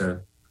you have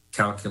to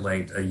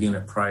calculate a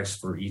unit price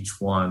for each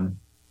one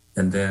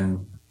and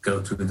then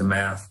go through the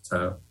math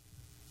to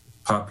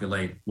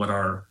populate what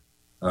our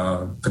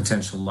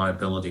potential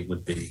liability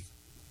would be.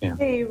 Yeah.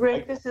 Hey,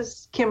 Rick, this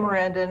is Kim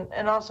Miranda.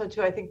 And also,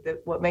 too, I think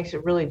that what makes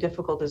it really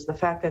difficult is the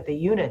fact that the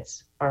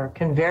units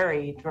can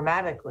vary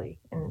dramatically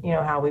in,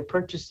 how we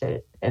purchase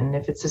it. And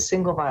if it's a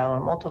single vial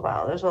or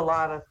multi-vial, there's a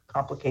lot of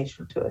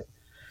complication to it.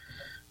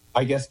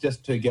 I guess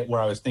just to get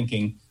where I was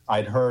thinking,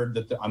 I'd heard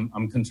that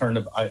I'm concerned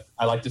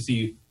I like to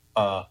see,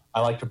 I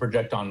like to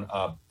project on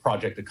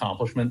project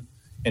accomplishment.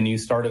 And you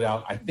started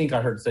out, I think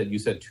I heard you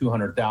said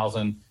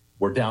 200,000.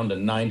 We're down to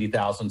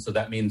 90,000. So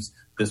that means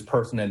this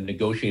person had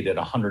negotiated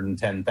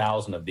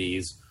 110,000 of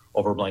these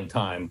over a blank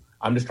time.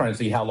 I'm just trying to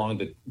see how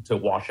long to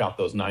wash out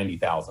those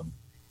 90,000,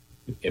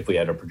 if we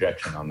had a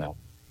projection on that.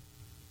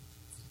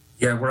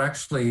 Yeah, we're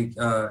actually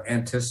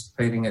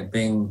anticipating it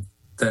being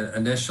the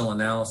initial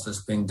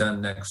analysis being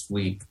done next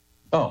week.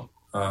 Oh,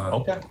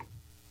 okay.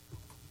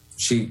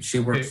 She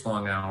works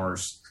long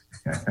hours.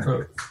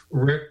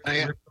 Rick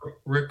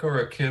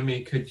or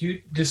Kimmy, could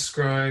you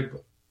describe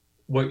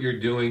what you're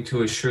doing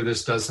to assure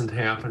this doesn't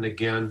happen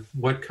again?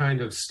 What kind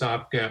of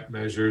stopgap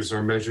measures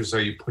or measures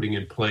are you putting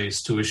in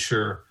place to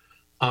assure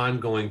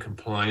ongoing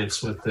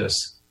compliance with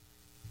this?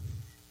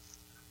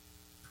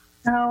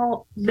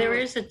 Now, there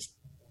is a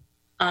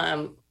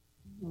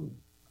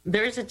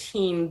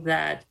team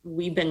that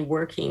we've been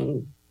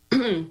working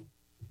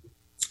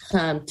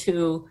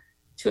to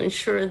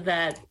ensure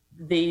that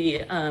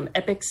the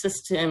EPIC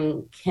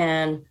system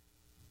can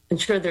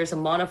ensure there's a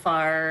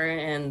modifier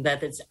and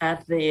that it's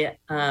at the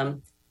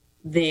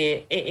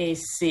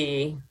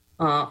AAC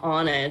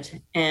on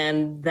it,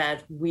 and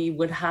that we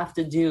would have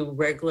to do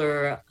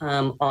regular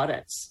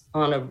audits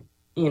on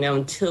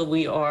until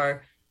we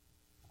are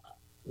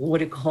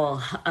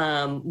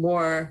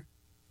more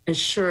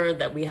assured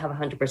that we have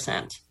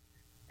 100%.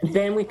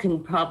 Then we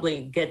can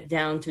probably get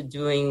down to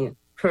doing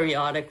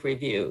periodic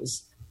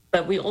reviews.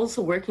 but we're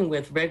also working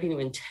with revenue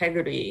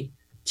integrity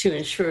to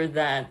ensure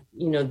that,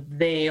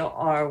 they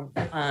are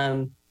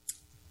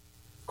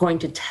going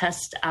to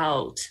test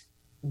out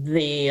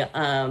the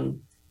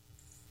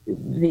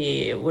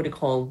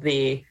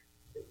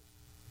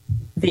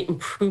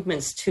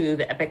improvements to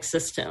the Epic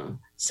system,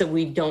 so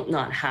we don't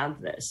not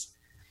have this.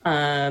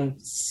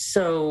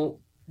 So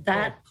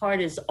that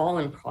part is all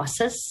in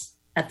process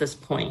at this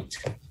point.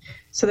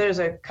 So there's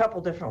a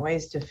couple different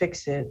ways to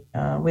fix it.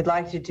 We'd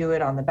like to do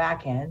it on the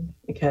back end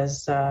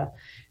because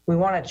we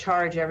want to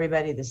charge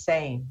everybody the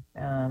same,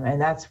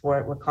 and that's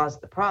what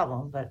caused the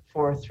problem. But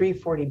for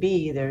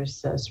 340B,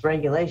 there's this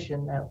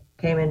regulation that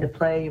came into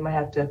play. You might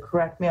have to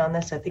correct me on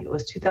this. I think it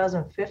was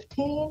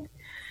 2015.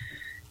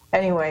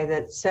 Anyway,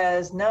 that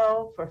says,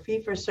 no, for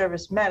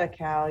fee-for-service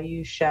Medi-Cal,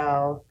 you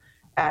shall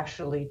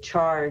actually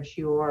charge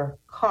your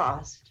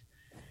cost.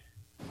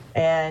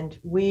 And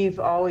we've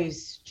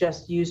always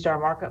just used our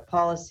markup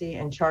policy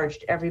and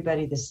charged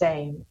everybody the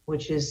same,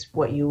 which is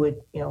what you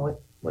would,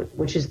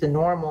 which is the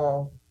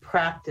normal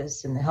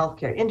practice in the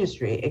healthcare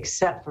industry,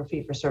 except for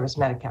fee-for-service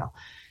Medi-Cal.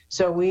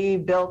 So we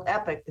built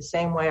Epic the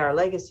same way our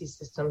legacy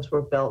systems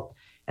were built,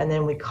 and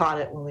then we caught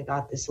it when we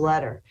got this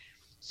letter.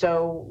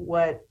 So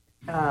what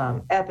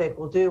Epic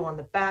will do on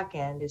the back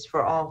end is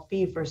for all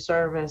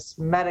fee-for-service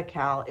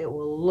Medi-Cal, it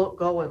will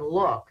go and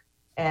look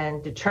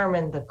and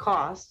determine the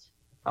cost,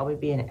 probably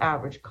be an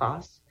average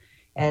cost,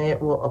 and it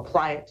will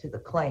apply it to the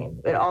claim.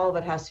 But all of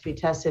it has to be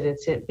tested.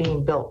 It's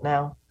being built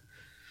now.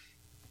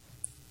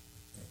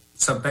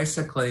 So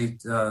basically,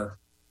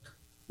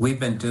 we've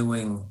been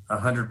doing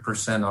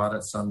 100%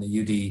 audits on the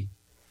UD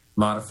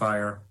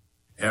modifier.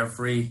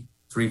 Every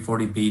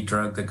 340B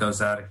drug that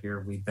goes out of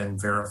here, we've been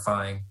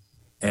verifying.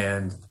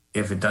 And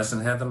if it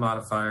doesn't have the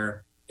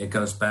modifier, it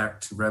goes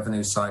back to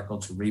revenue cycle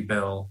to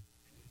rebill,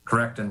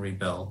 correct and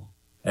rebill.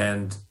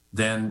 And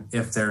then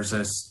if there's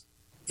this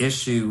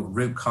issue,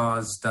 root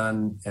cause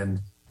done,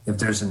 and if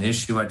there's an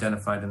issue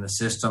identified in the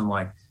system,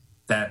 like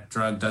that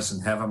drug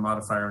doesn't have a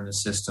modifier in the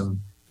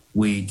system,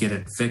 we get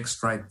it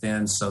fixed right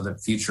then so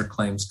that future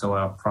claims go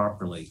out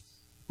properly.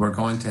 We're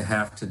going to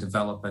have to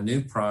develop a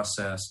new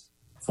process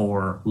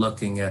for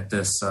looking at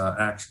this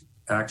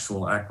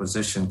actual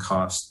acquisition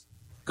cost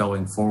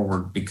going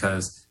forward,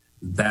 because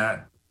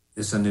that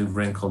is a new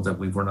wrinkle that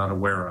we were not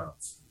aware of.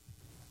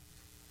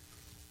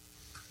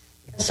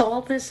 So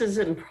all this is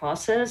in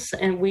process,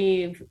 and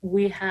we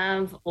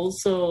have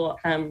also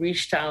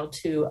reached out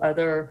to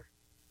other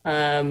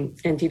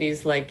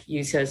entities like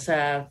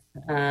UCSF,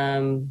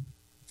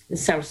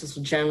 San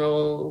Francisco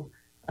General,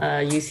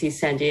 UC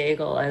San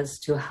Diego, as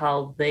to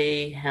how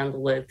they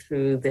handle it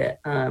through the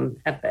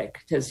Epic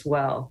as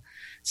well.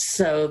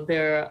 So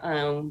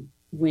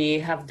we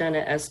have done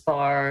an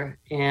SBAR,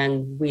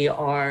 and we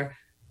are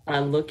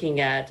looking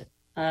at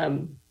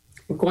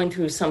going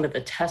through some of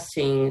the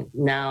testing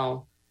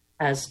now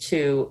as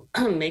to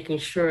making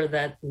sure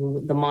that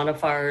the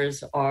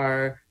modifiers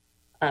are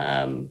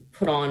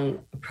put on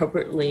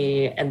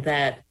appropriately, and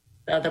that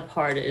the other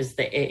part is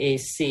the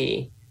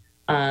AAC,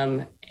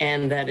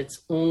 and that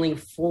it's only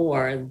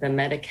for the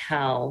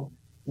Medi-Cal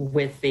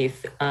with the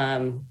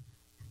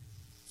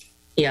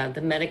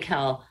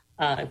Medi-Cal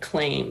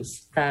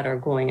claims that are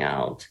going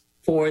out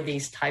for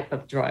these type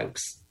of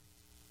drugs.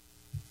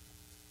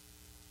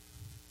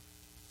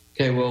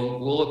 Okay, well,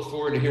 we'll look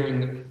forward to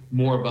hearing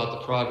more about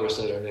the progress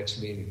at our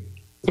next meeting.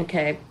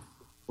 Okay.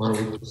 Why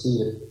don't we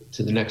proceed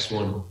to the next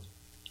one?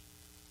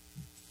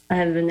 I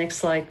have the next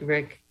slide,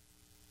 Rick.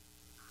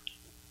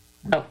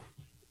 Oh,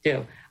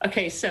 do.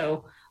 Okay,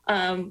 so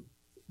some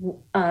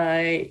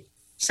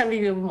of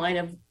you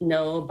might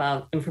know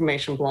about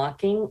information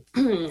blocking,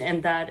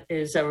 and that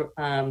is a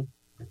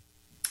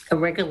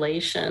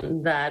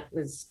regulation that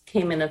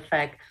came in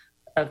effect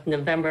of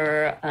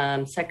November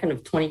 2nd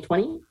of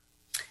 2020.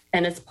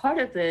 And it's part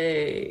of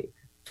the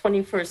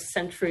 21st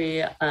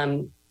Century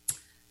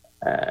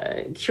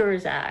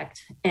Cures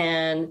Act,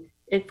 and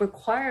it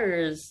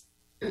requires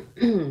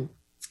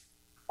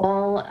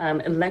all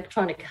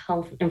electronic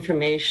health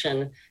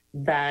information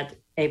that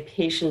a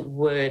patient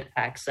would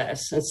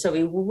access. And so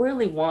we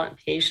really want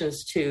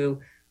patients to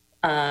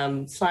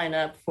sign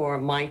up for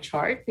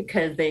MyChart,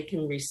 because they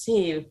can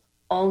receive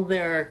all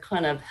their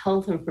kind of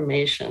health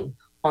information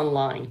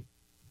online.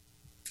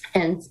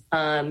 And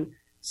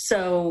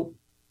so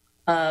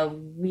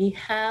we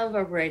have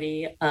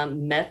already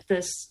met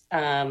this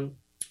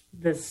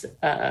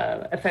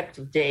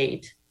effective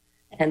date,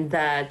 and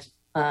that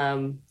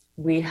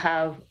we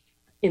have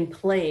in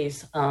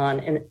place on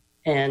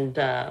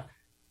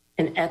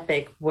an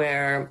Epic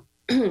where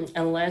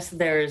unless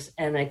there's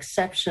an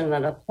exception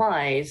that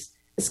applies,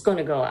 it's going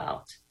to go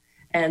out.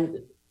 And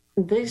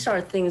these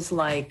are things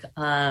like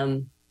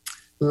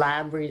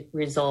lab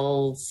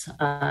results.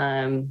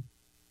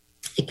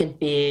 It could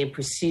be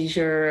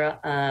procedure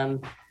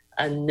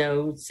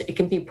notes. It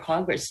can be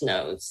progress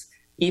notes,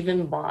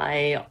 even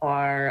by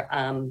our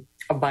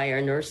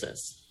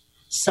nurses.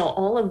 So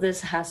all of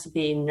this has to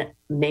be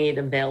made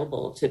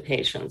available to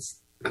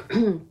patients.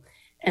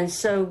 And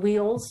so we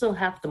also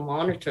have to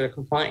monitor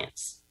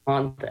compliance.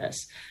 on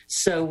this.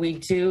 So we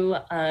do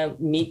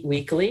meet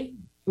weekly,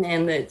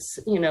 and it's,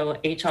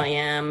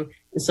 HIM.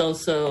 It's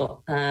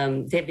also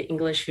David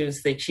English,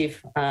 who's the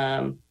Chief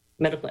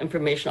Medical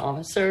Information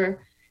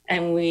Officer.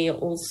 And we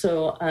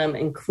also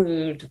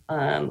include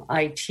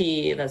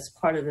IT that's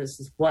part of this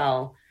as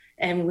well.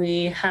 And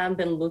we have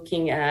been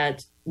looking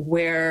at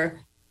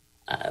where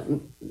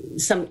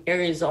some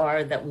areas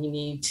are that we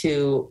need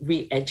to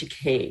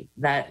re-educate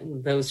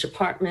those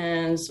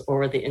departments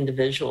or the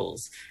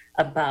individuals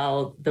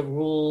about the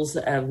rules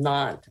of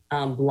not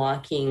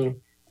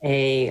blocking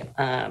a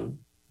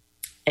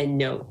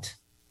note.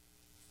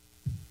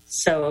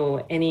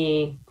 So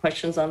any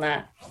questions on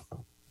that?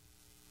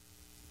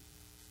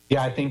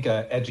 Yeah, I think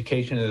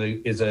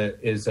education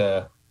is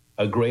a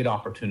great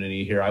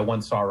opportunity here. I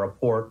once saw a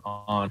report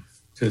on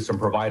to some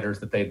providers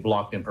that they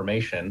blocked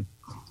information,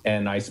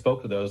 and I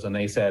spoke to those, and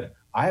they said,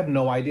 I have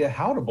no idea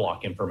how to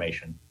block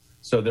information.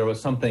 So there was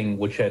something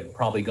which had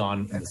probably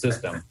gone in the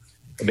system,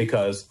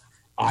 because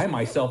I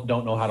myself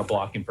don't know how to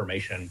block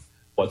information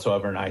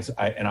whatsoever.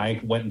 And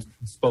I went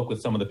and spoke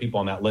with some of the people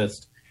on that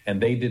list,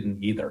 and they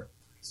didn't either.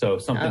 So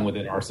something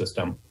within our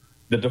system.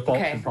 The default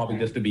should probably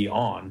just to be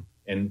on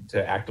and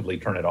to actively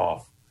turn it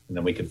off, and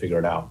then we can figure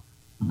it out.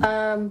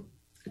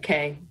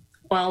 Okay.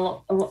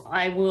 Well,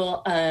 I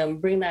will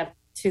bring that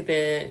to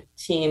the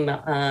team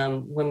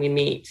when we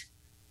meet.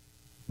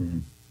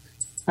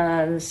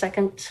 The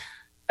second,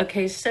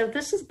 okay, so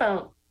this is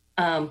about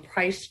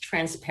price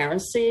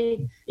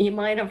transparency. You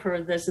might have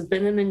heard this, has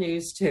been in the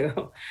news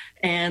too.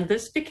 And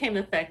this became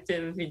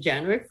effective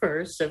January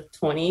 1st of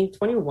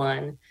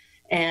 2021.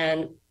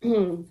 And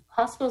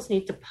hospitals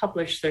need to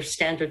publish their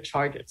standard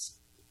charges.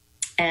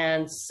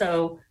 And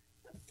so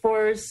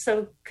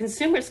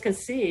consumers can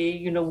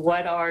see,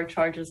 what our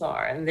charges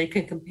are, and they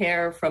can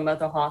compare from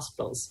other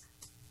hospitals.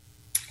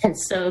 And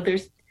so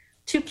there's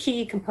two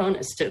key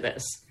components to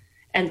this.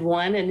 And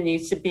one, it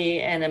needs to be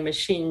in a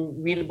machine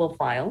readable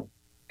file.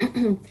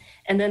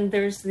 And then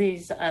there's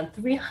these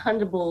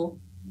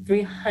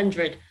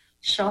 300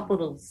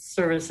 shoppable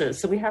services.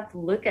 So we have to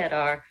look at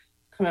our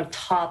kind of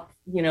top,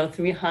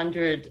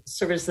 300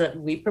 services that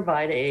we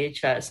provide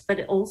at AHS, but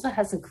it also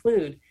has to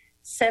include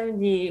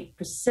 70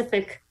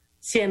 specific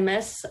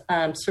CMS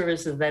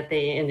services that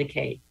they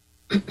indicate.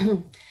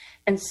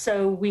 And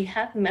so we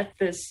have met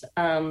this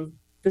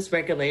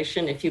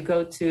regulation. If you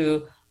go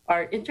to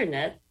our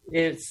internet,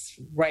 it's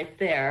right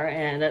there,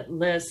 and it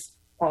lists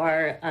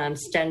our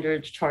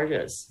standard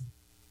charges.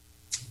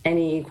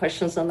 Any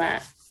questions on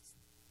that?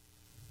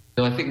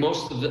 No, I think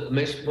most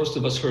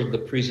of us heard the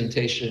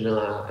presentation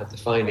at the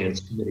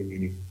Finance Committee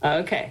meeting.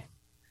 Okay.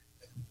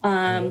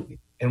 And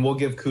we'll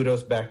give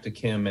kudos back to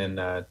Kim and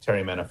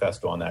Terry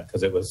Manifesto on that,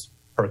 because it was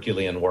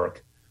Herculean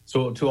work.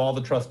 So to all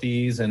the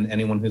trustees and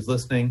anyone who's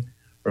listening,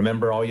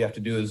 remember, all you have to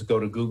do is go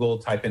to Google,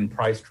 type in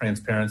price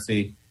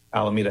transparency,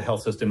 Alameda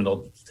Health System, and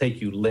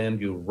it'll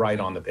land you right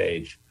on the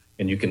page,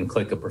 and you can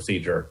click a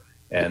procedure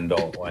and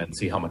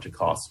see how much it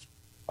costs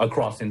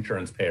across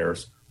insurance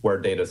payers where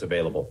data is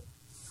available.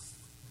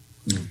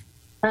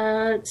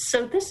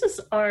 So this is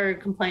our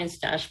compliance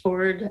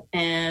dashboard,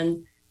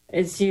 and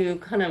as you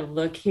kind of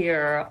look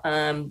here,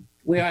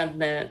 we're on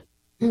the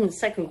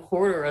second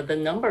quarter, the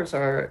numbers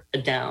are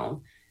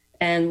down,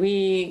 and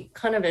we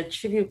kind of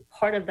attribute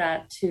part of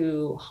that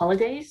to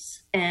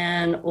holidays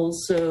and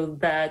also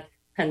that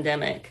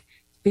pandemic.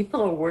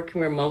 People are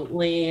working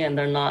remotely, and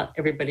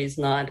everybody's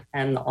not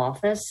in the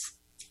office.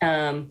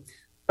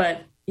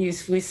 But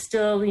we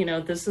still,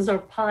 this is our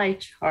pie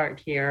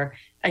chart here,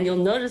 and you'll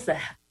notice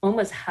that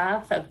almost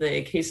half of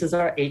the cases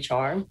are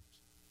HR,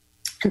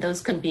 and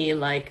those can be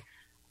like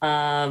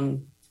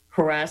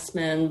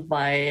harassment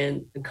by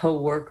a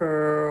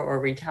coworker or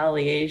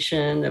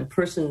retaliation. A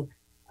person,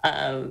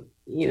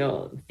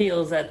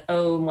 feels that,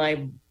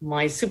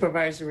 my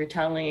supervisor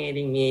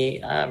retaliating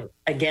me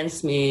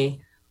against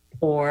me,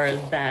 or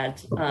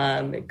that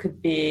it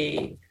could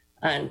be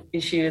an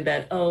issue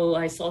that,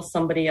 I saw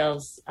somebody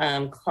else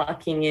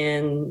clocking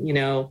in,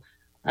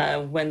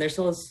 when they're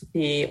supposed to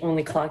be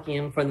only clocking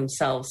in for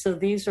themselves. So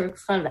these are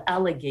kind of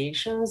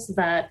allegations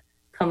that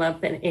come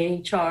up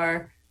in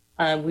HR.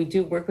 We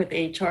do work with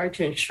HR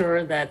to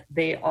ensure that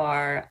they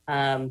are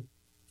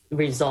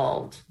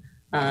resolved.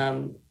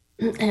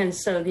 And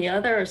so the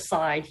other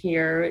side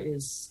here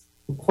is,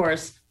 of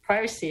course,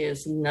 privacy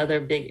is another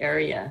big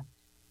area.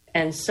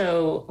 And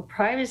so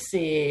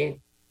privacy,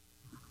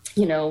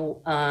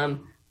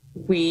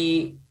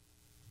 we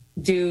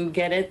do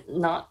get it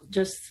not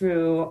just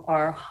through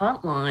our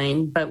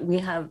hotline, but we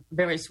have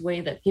various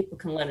ways that people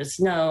can let us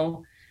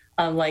know.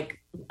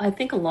 I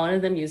think a lot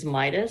of them use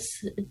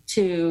Midas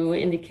to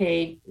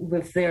indicate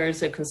if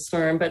there's a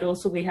concern, but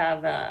also we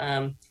have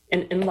an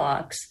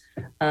inbox,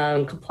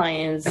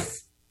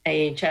 compliance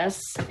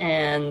AHS,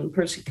 and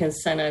person can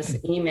send us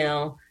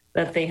email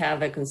that they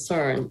have a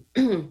concern.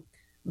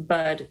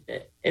 But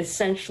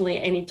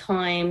essentially, any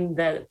time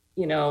that,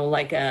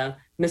 like a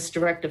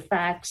misdirected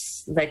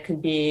fax, that could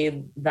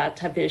be that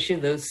type of issue,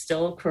 those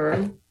still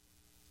occur.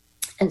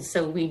 And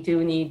so we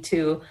do need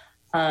to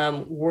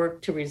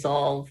work to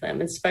resolve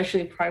them,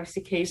 especially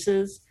privacy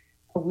cases.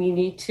 We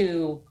need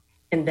to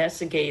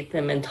investigate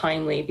them in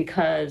timely,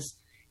 because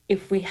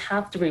if we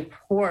have to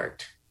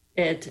report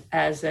it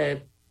as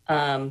a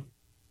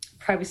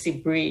privacy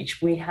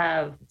breach, we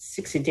have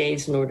 60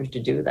 days in order to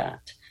do that,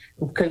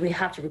 because we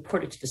have to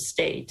report it to the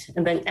state.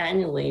 And then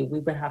annually, we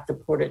would have to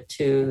report it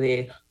to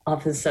the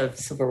Office of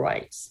Civil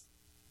Rights.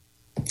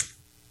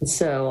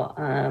 So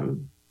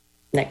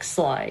next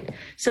slide.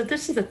 So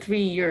this is a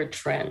 3-year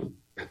trend.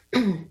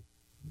 And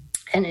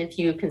if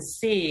you can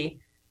see,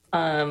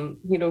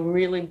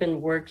 really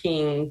been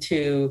working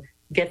to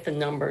get the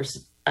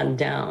numbers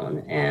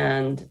down.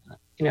 And,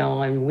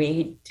 and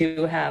we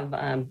do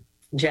have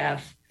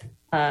Jeff,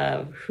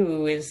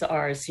 who is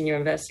our senior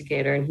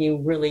investigator, and he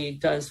really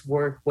does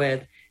work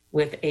with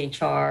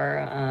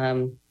HR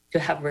to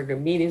have regular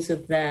meetings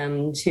with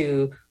them,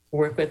 to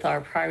work with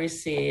our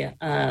privacy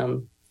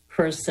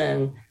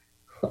person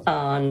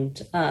on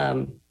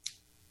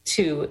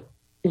to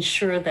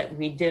ensure that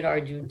we did our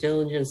due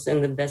diligence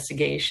in the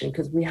investigation,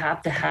 because we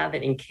have to have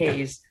it in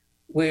case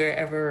we're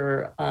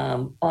ever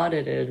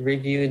audited,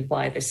 reviewed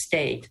by the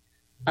state.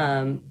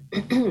 And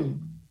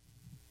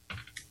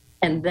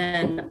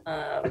then,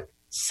 I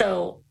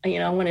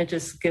want to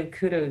just give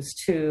kudos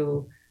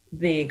to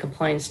the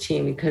compliance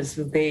team, because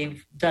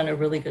they've done a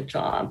really good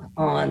job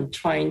on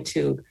trying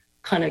to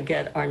kind of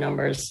get our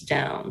numbers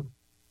down.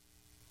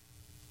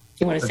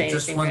 You want to say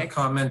just anything, one Rick?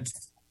 comment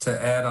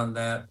to add on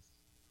that.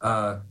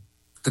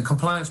 The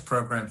compliance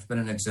program has been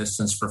in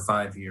existence for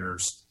 5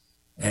 years,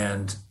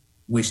 and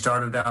we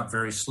started out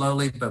very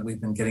slowly, but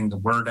we've been getting the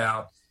word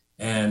out.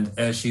 And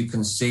as you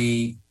can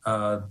see,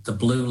 the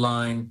blue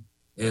line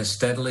is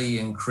steadily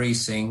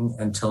increasing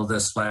until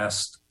this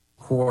last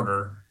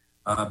quarter,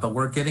 but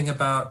we're getting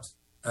about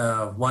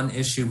one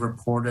issue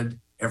reported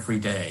every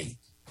day.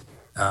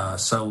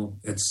 So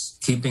it's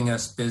keeping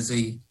us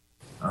busy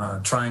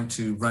trying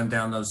to run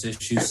down those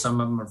issues.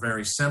 Some of them are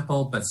very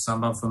simple, but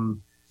some of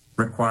them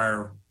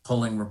require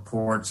pulling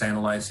reports,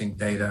 analyzing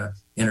data,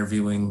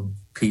 interviewing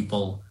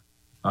people.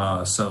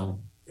 So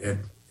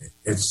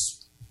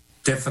it's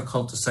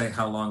difficult to say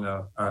how long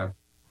a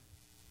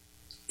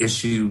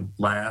issue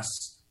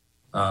lasts,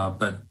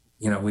 but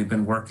we've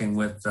been working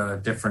with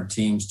different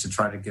teams to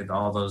try to get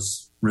all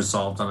those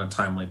resolved on a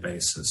timely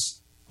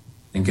basis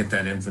and get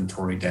that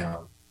inventory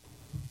down.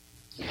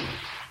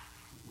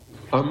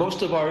 Are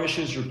most of our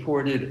issues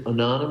reported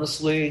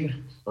anonymously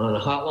on a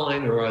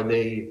hotline, or are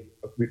they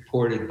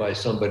reported by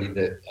somebody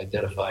that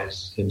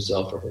identifies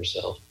himself or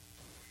herself?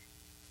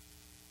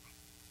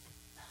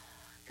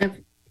 I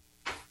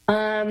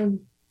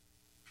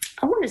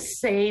want to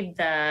say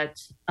that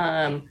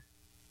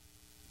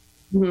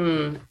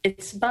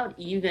it's about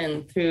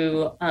even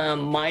through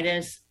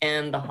Midas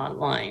and the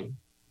hotline.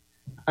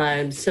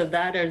 So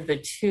that are the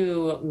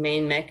two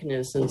main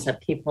mechanisms that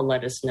people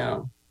let us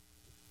know.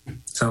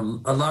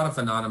 So a lot of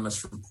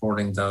anonymous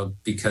reporting, though,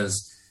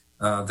 because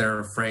they're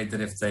afraid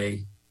that if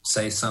they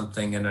say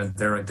something and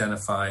they're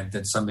identified,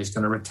 that somebody's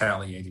going to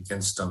retaliate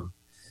against them.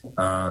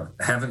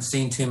 Haven't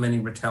seen too many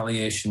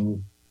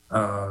retaliation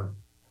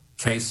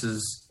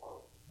cases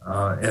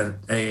at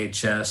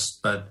AHS,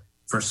 but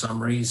for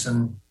some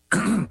reason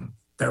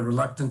they're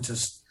reluctant to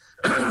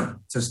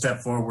step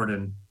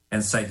forward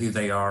and say who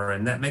they are,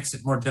 and that makes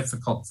it more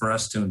difficult for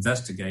us to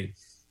investigate,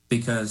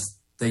 because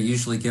they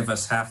usually give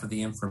us half of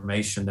the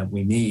information that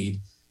we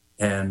need,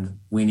 and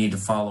we need to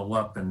follow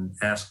up and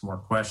ask more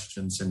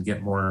questions and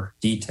get more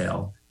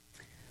detail.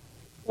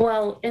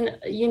 Well, and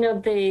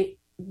the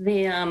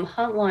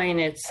hotline,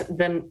 it's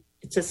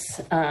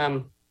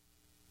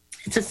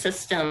a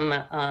system,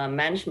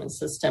 management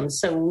system.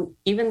 So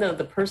even though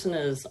the person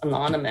is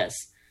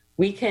anonymous,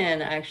 we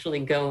can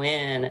actually go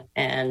in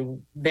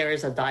and there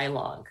is a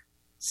dialogue.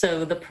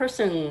 So the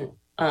person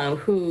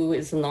who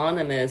is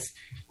anonymous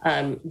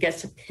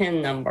gets a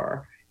PIN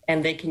number,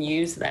 and they can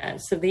use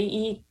that. So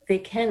they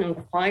can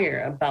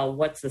inquire about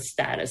what's the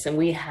status. And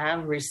we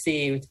have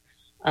received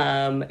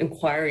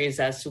inquiries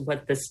as to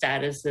what the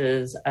status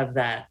is of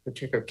that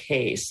particular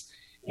case.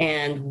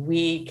 And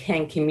we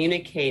can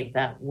communicate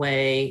that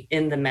way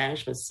in the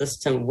management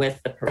system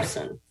with the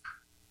person.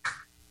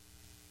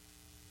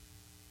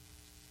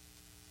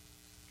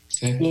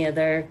 Okay. Any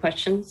other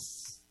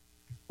questions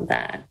on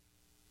that?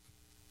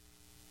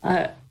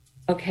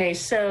 Okay,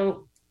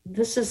 so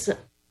this is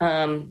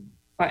our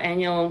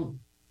annual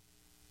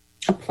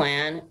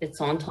plan.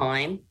 It's on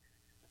time.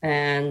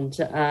 And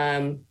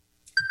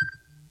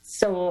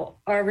so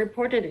our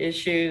reported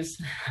issues,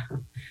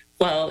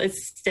 well,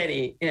 it's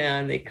steady.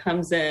 And it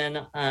comes in,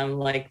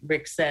 like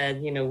Rick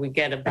said, we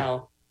get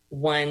about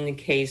one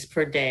case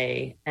per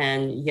day.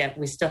 And yet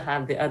we still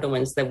have the other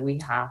ones that we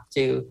have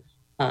to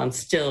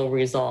still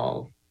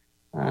resolve.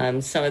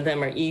 Some of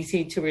them are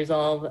easy to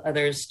resolve.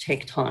 Others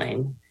take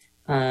time.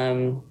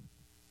 And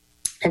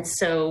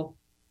so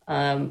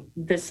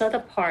this other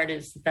part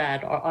is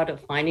that our audit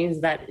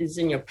findings, that is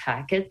in your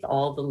packet,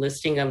 all the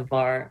listing of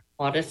our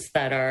audits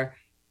that are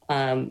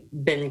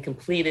been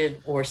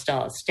completed or still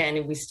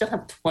outstanding. We still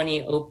have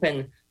 20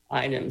 open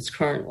items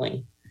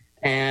currently,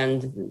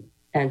 and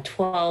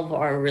 12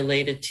 are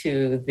related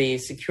to the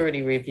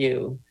security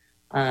review.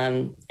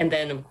 And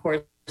then, of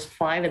course,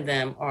 5 of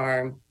them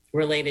are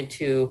related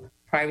to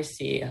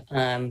privacy,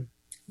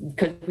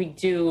 because we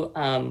do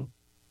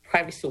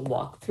privacy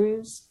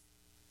walkthroughs.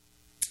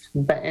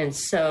 And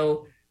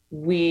so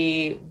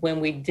when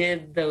we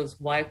did those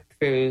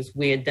walkthroughs,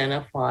 we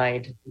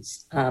identified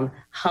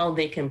how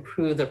they can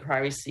improve the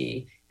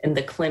privacy in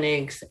the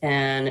clinics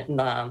and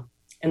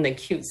in the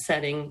acute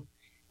setting.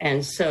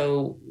 And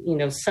so,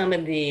 some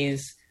of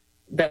these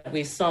that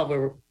we saw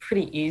were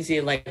pretty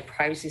easy, like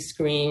privacy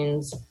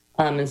screens,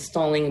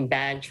 installing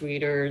badge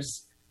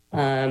readers.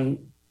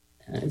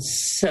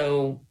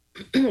 So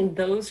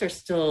those are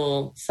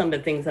still some of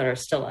the things that are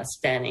still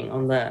outstanding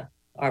on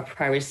our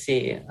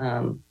privacy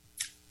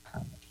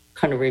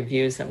kind of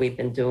reviews that we've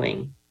been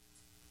doing.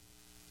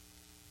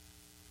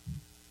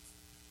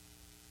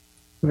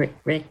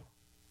 Rick.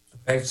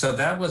 Okay, so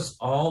that was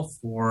all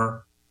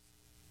for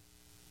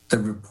the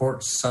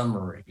report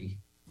summary.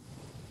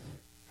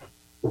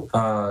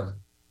 So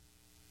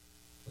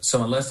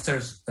unless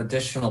there's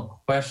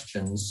additional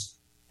questions,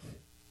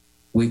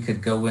 we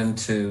could go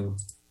into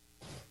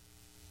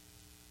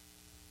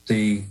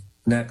the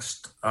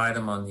next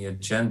item on the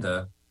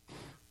agenda,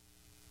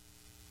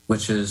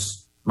 which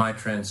is my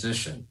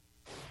transition.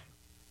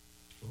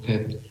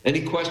 Okay.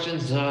 Any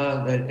questions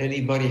that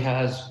anybody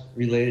has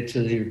related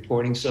to the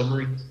reporting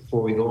summary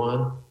before we go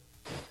on?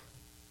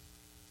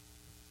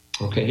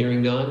 Okay,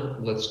 hearing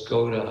none, let's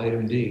go to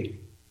item D.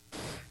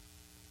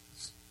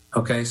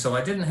 Okay, so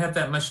I didn't have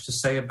that much to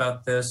say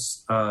about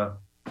this. I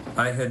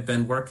had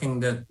been working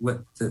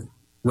with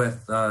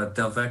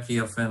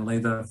Delvecchio Finley,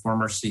 the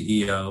former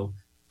CEO,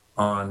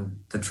 on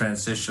the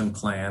transition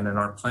plan, and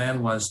our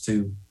plan was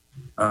to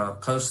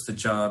post the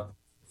job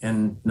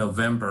in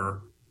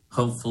November,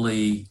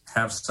 hopefully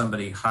have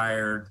somebody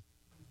hired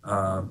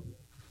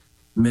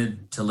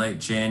mid to late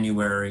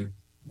January,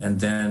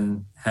 and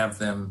then have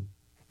them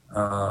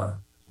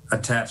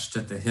attached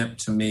at the hip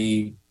to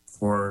me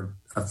for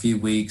a few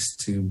weeks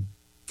to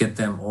get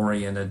them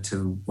oriented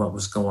to what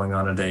was going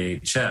on at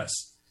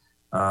AHS.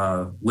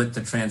 With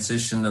the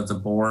transition of the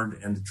board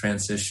and the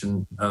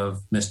transition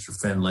of Mr.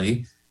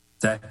 Finley,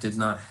 that did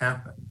not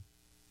happen.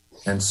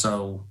 And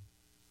so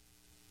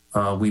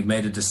we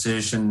made a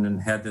decision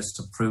and had this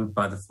approved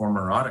by the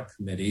former audit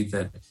committee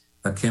that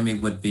Kimmy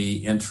would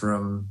be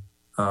interim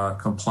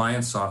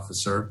compliance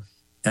officer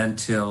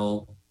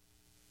until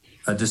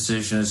a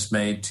decision is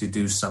made to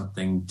do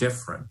something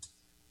different.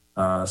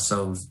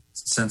 So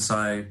since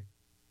I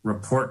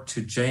report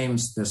to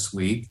James this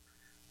week,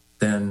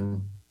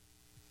 then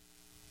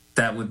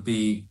that would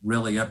be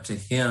really up to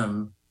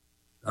him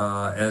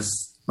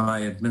as my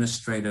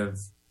administrative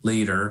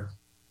leader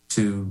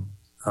to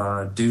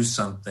do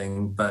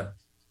something. But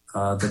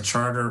the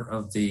charter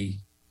of the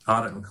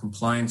Audit and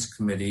Compliance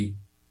Committee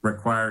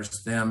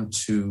requires them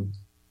to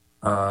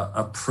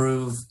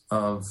approve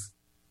of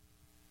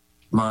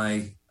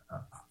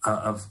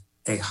of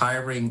a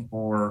hiring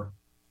or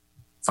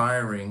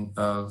firing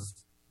of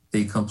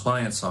the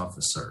compliance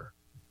officer.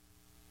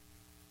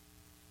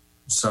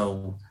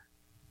 So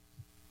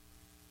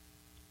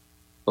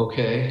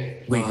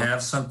okay, we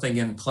have something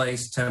in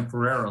place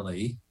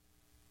temporarily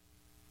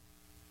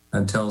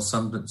until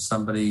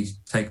somebody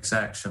takes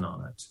action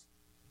on it.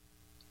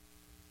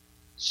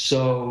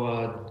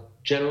 So,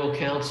 General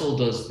Counsel,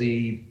 does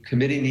the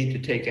committee need to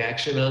take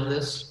action on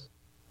this?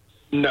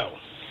 No.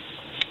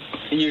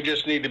 You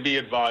just need to be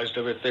advised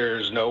of it.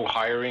 There's no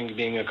hiring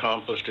being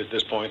accomplished at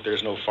this point.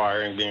 There's no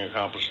firing being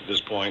accomplished at this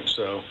point.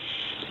 So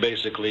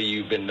basically,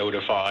 you've been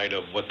notified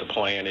of what the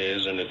plan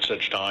is, and at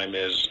such time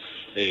as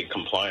a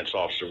compliance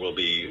officer will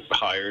be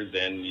hired,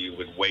 then you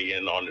would weigh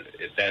in on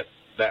it at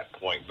that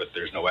point, but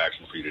there's no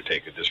action for you to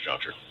take at this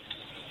juncture.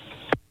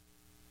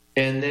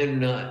 And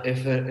then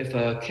if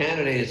a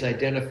candidate is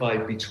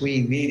identified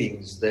between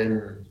meetings,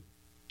 then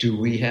do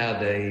we have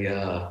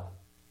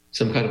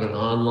some kind of an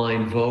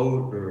online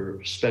vote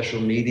or special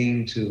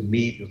meeting to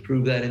meet and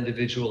approve that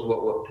individual?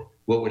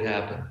 What would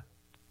happen?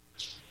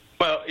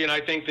 Well,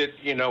 I think that,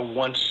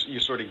 once you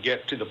sort of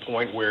get to the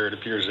point where it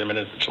appears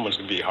imminent that someone's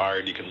going to be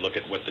hired, you can look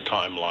at what the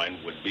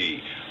timeline would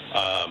be.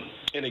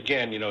 And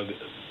again, the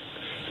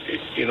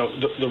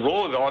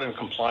role of the Audit and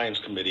Compliance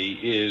Committee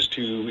is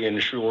to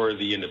ensure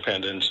the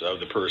independence of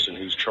the person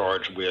who's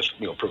charged with,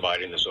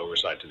 providing this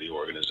oversight to the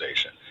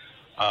organization.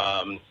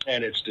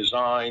 And it's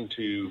designed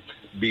to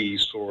be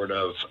sort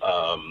of,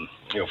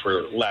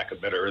 for lack of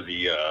better,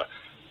 the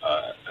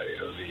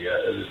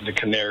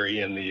canary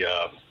in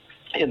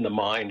the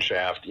mine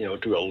shaft,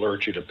 to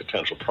alert you to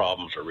potential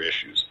problems or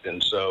issues.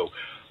 And so,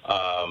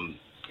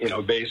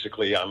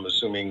 basically, I'm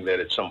assuming that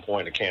at some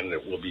point a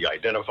candidate will be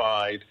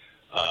identified,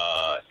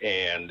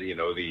 and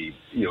the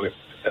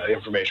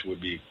information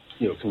would be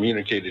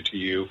communicated to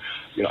you.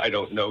 I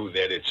don't know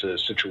that it's a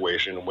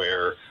situation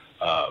where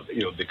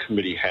the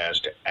committee has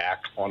to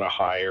act on a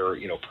hire,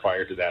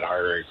 prior to that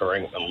hire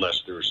occurring,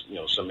 unless there's,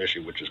 some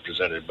issue which is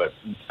presented. But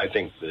I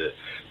think the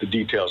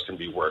details can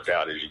be worked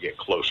out as you get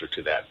closer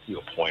to that,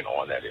 point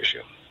on that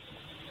issue.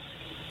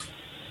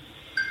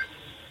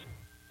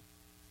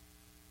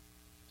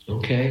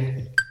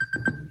 Okay.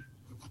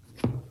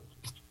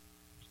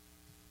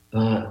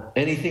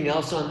 Anything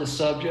else on the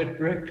subject,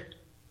 Rick?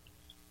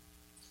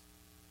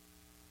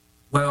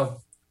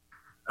 Well,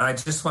 I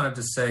just wanted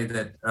to say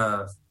that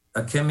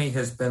Akemi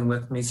has been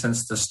with me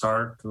since the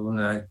start when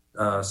I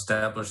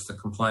established the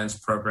compliance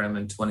program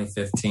in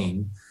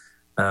 2015.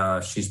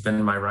 She's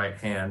been my right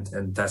hand,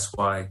 and that's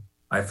why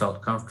I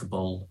felt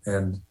comfortable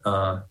in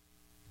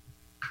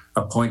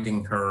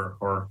appointing her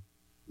or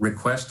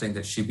requesting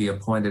that she be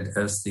appointed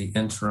as the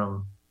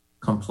interim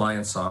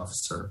compliance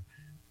officer.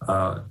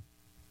 No,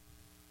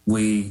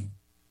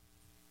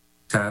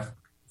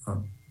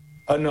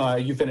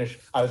 you finish.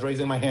 I was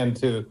raising my hand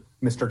to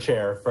Mr.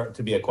 Chair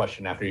to be a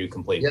question after you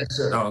complete. Yes,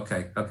 sir. Oh,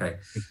 okay.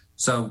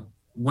 So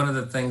one of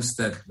the things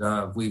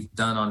that we've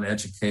done on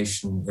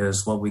education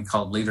is what we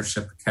call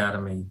Leadership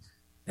Academy,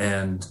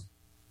 and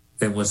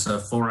it was a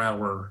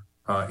 4-hour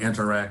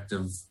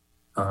interactive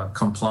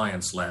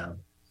compliance lab.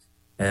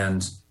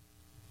 And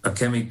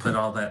Akemi put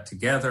all that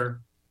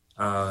together.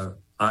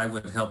 I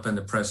would help in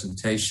the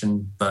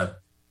presentation,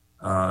 but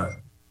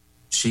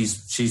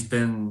she's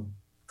been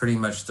pretty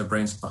much the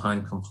brains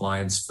behind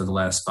compliance for the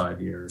last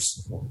 5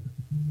 years.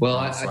 Well,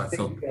 I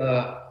think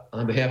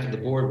on behalf of the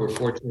board, we're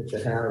fortunate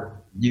to have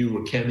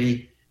you,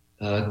 Akemi,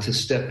 to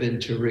step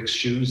into Rick's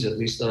shoes, at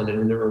least on an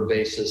interim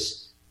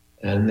basis,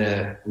 and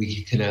that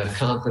we can have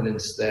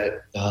confidence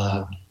that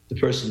the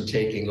person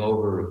taking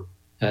over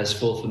has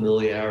full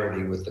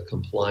familiarity with the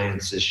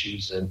compliance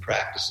issues and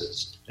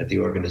practices at the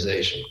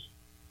organization.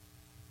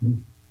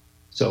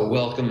 So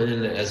welcome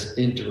in as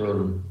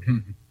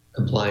interim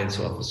compliance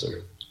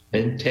officer.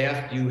 And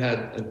Taft, you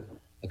had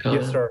a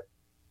comment?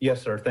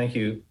 Yes, sir. Thank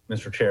you,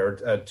 Mr. Chair.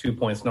 2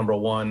 points. Number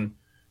one,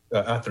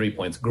 3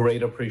 points.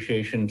 Great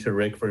appreciation to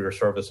Rick for your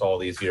service all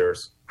these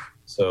years.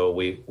 So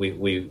we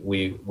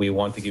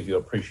want to give you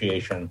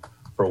appreciation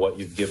for what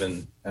you've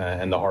given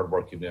and the hard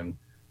work you've done.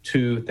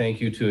 2,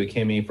 thank you to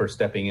Akemi for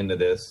stepping into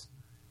this.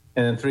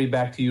 And then 3,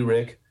 back to you,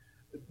 Rick.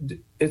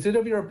 Is it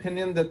of your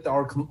opinion that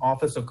our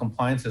Office of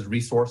Compliance is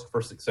resourced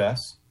for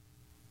success?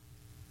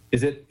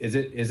 Is it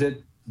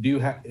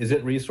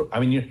resource? I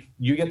mean,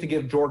 you get to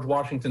give George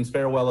Washington's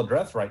farewell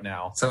address right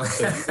now. So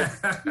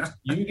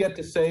you get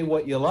to say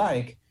what you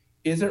like.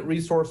 Is it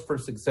resource for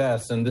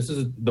success? And this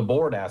is the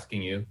board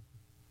asking you,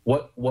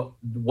 what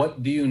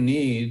do you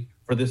need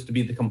for this to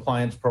be the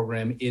compliance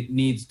program it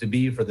needs to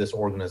be for this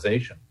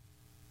organization?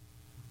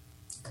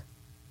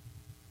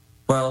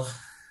 Well,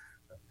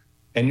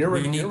 and you're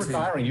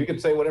retiring. You can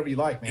say whatever you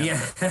like, man. Yeah.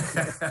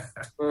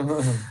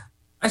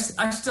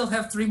 I still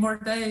have 3 more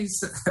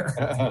days.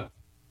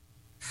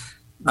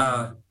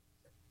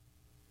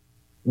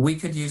 We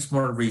could use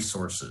more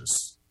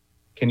resources.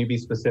 Can you be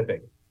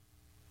specific?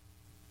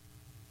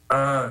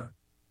 Yeah,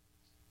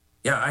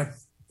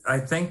 I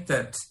think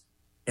that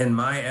in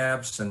my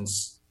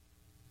absence,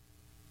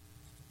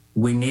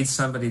 we need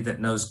somebody that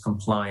knows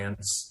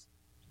compliance,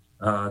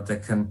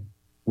 that can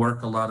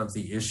work a lot of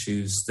the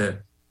issues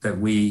that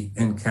we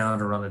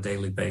encounter on a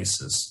daily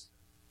basis.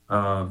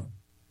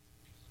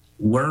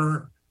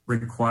 We're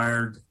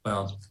required,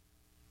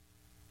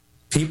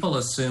 people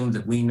assume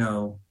that we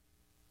know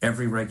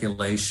every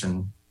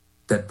regulation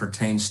that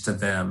pertains to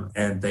them,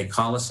 and they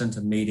call us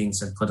into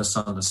meetings and put us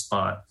on the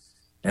spot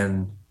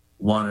and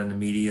want an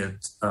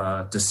immediate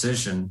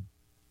decision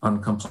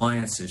on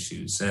compliance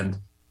issues.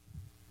 And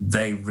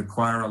they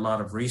require a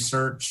lot of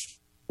research.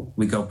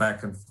 We go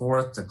back and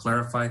forth to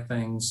clarify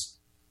things.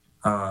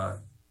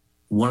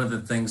 One of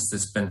the things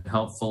that's been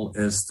helpful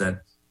is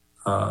that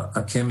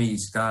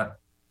Akemi's got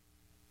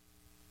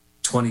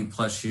 20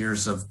 plus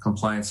years of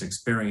compliance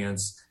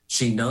experience.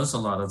 She knows a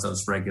lot of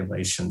those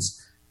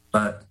regulations,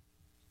 but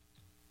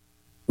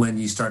when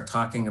you start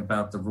talking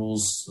about the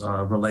rules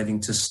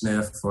relating to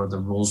SNF or the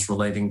rules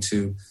relating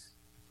to,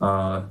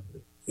 the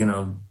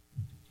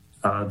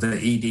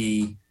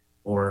ED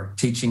or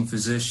teaching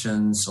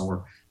physicians,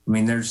 or, I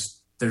mean,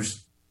 there's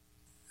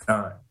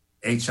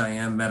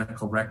HIM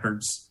medical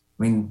records.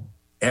 I mean,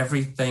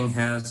 everything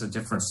has a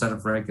different set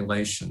of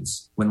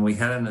regulations. When we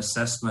had an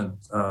assessment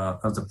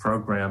of the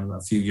program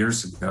a few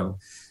years ago,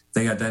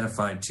 they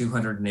identified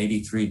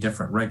 283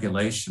 different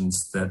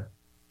regulations that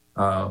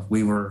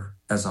we were,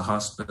 as a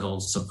hospital,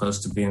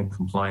 supposed to be in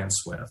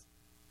compliance with.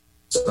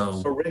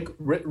 So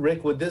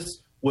Rick,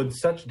 would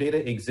such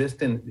data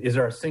exist? And is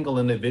there a single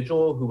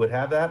individual who would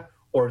have that,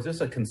 or is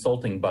this a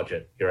consulting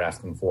budget you're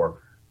asking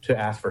for to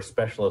ask for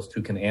specialists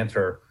who can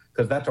answer?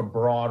 Because that's a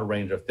broad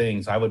range of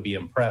things. I would be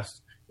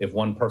impressed if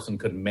one person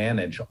could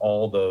manage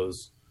all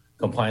those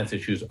compliance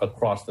issues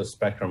across the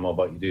spectrum of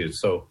what you do.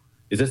 So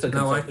is this a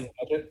consulting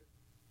budget?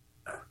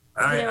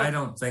 I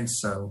don't think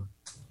so.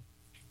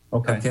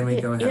 Okay. Can we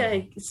go ahead?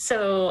 Yeah,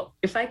 so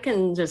if I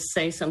can just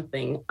say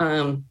something.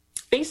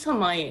 Based on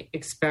my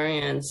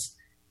experience,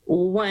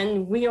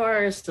 When we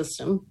are a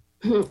system,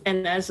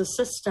 and as a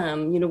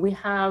system, we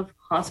have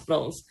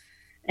hospitals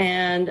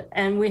and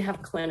we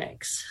have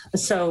clinics.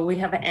 So we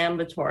have an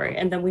ambulatory,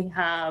 and then we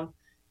have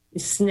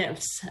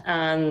SNFs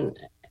and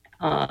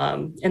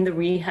the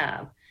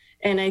rehab.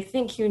 And I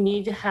think you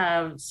need to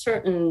have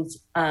certain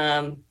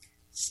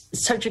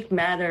subject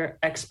matter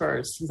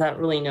experts that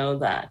really know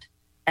that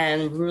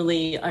and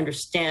really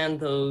understand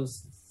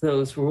those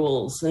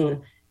rules.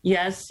 And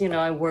yes,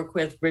 I work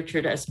with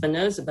Richard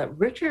Espinoza, but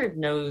Richard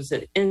knows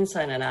it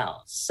inside and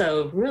out.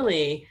 So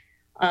really,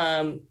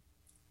 I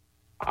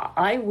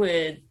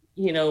would,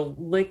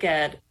 look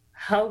at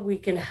how we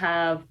can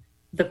have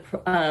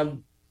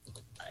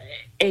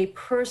a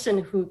person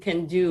who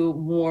can do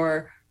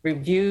more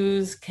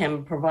reviews,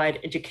 can provide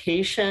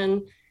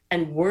education,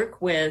 and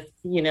work with,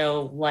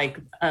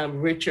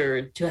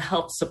 Richard to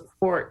help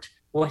support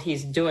what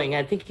he's doing.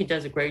 I think he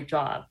does a great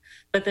job.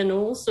 But then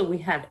also we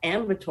have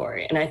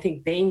ambulatory, and I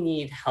think they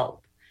need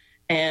help.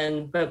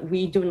 But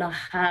we do not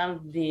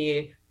have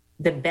the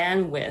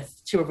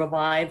bandwidth to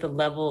provide the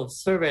level of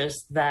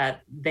service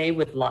that they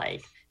would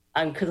like.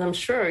 Because I'm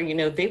sure,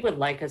 they would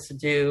like us to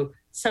do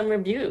some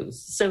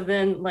reviews. So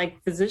then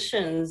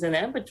physicians and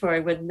ambulatory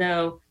would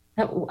know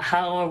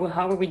how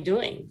are we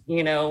doing,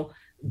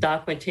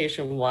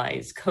 documentation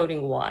wise,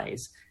 coding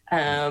wise.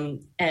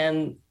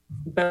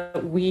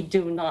 But we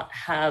do not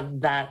have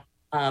that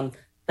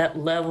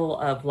level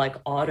of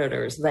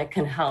auditors that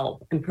can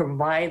help and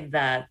provide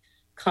that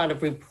kind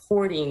of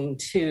reporting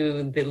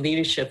to the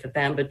leadership of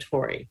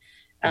ambulatory.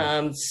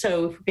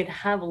 So if we could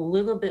have a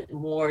little bit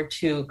more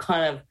to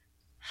kind of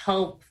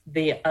help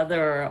the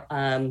other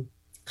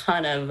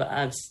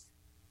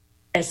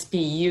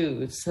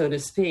SBUs, so to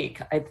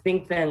speak, I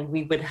think then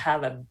we would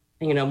have a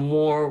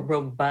more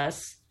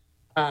robust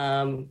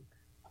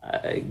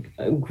a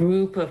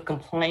group of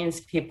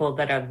compliance people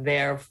that are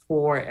there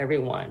for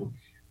everyone.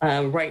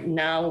 Right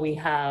now we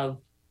have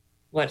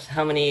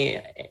how many?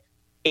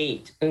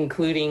 8,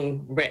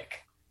 including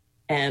Rick,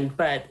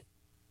 but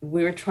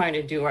we're trying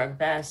to do our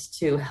best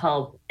to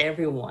help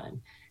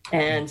everyone.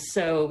 And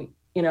so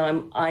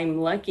I'm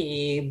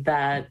lucky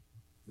that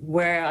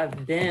where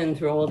I've been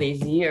through all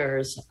these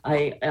years,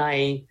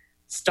 I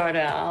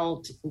started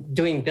out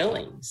doing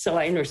billing. So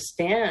I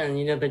understand,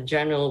 the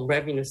general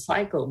revenue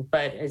cycle.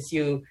 But as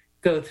you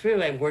go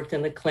through, I worked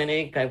in the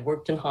clinic, I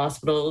worked in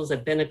hospitals,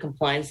 I've been a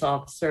compliance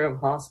officer of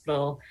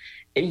hospital.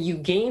 You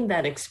gain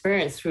that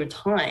experience through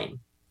time.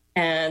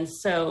 And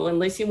so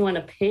unless you want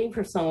to pay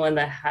for someone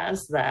that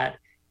has that,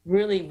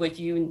 really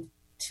you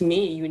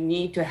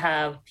need to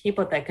have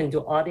people that can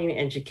do auditing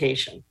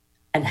education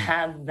and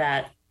have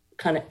that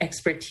kind of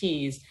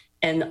expertise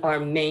in our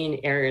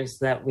main areas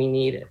that we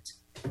need it.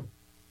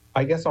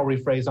 I guess I'll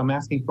rephrase. I'm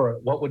asking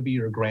for what would be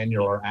your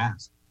granular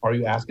ask? Are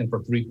you asking for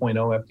 3.0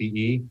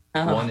 FTE,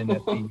 1 in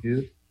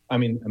FTE?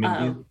 I'm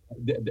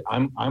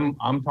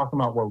talking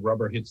about where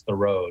rubber hits the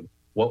road.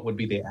 What would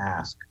be the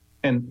ask?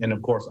 And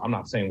of course, I'm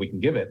not saying we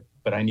can give it,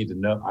 but I need to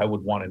know. I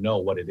would want to know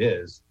what it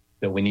is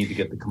that we need to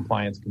get the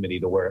compliance committee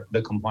to where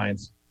the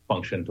compliance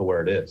function to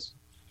where it is.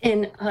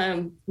 And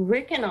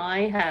Rick and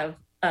I have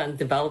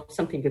developed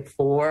something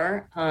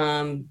before,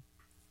 on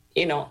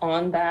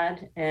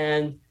that.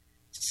 And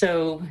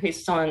so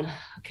based on,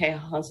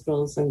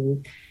 hospitals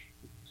and,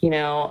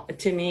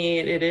 to me,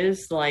 it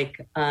is 3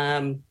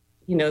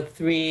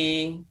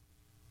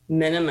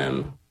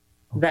 minimum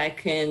that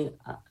can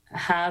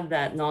have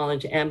that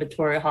knowledge,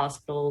 ambulatory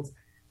hospitals,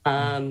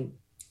 and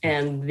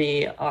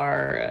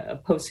our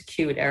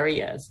post-acute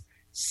areas.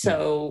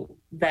 So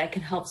that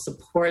can help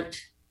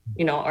support,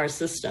 our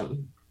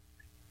system.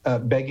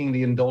 Begging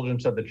the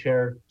indulgence of the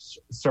chair,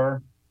 sir,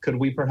 could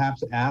we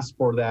perhaps ask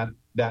for that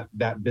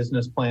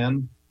business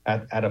plan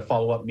at a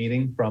follow-up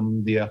meeting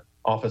from the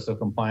Office of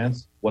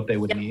Compliance, what they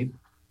would need?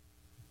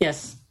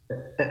 Yes.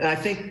 And I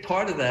think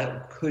part of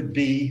that could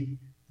be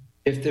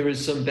if there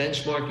is some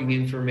benchmarking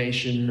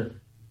information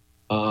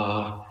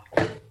of,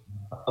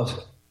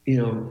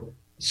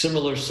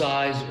 similar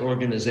size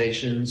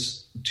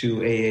organizations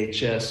to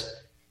AHS,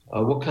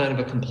 what kind of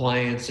a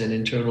compliance and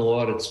internal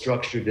audit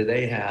structure do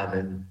they have?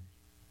 And,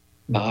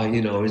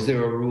 is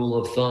there a rule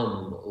of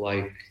thumb,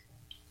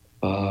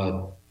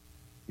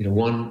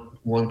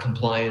 one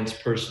compliance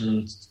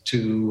person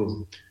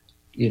to,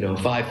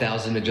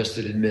 5,000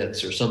 adjusted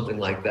admits or something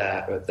like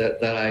that? Or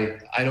that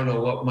I don't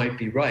know what might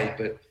be right,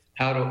 but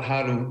how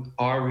do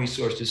our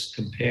resources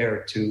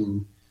compare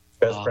to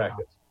best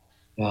practice?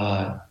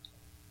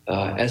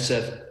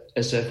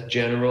 SF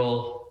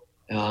General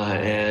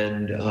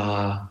and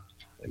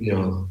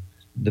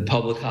the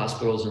public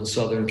hospitals in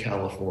Southern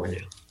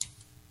California.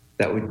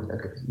 That would,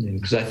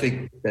 because I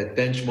think that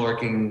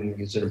benchmarking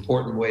is an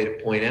important way to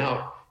point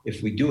out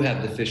if we do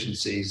have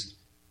deficiencies.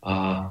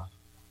 What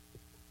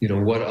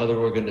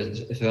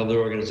if other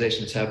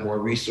organizations have more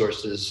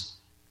resources,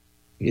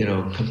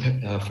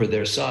 for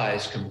their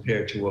size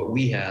compared to what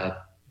we have,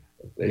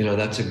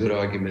 that's a good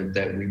argument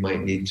that we might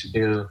need to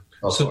do.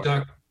 So,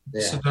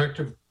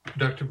 Dr.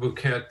 Dr.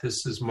 Bouquet,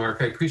 this is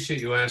Mark. I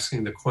appreciate you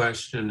asking the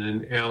question.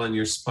 And Alan,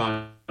 you're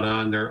spot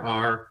on. There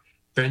are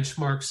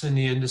benchmarks in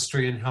the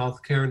industry in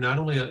healthcare, not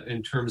only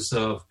in terms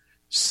of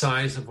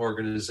size of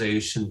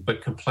organization,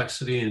 but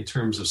complexity in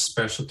terms of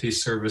specialty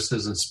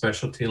services and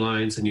specialty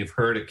lines. And you've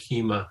heard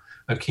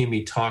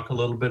Akemi talk a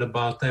little bit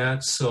about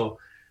that. So,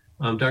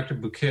 Dr.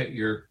 Bouquet,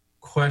 your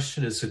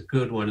question is a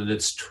good one, and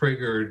it's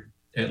triggered,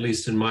 at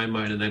least in my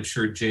mind, and I'm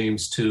sure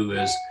James too,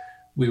 is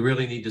we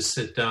really need to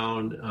sit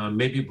down,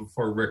 maybe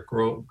before Rick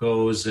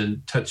goes,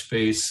 and touch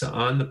base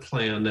on the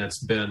plan that's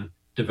been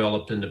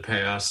developed in the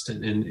past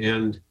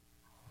and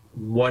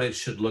what it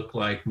should look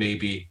like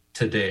maybe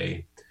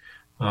today.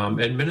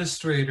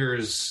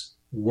 Administrators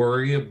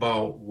worry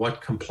about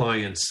what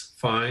compliance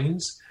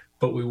finds,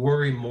 but we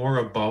worry more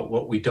about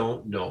what we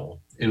don't know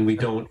and we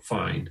don't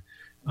find.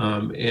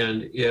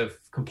 And if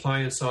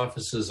compliance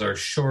offices are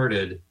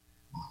shorted,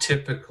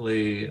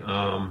 typically,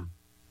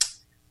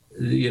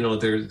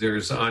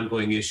 there's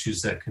ongoing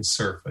issues that can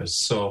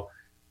surface. So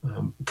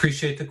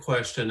appreciate the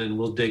question, and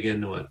we'll dig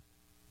into it.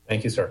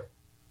 Thank you, sir.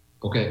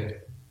 Okay.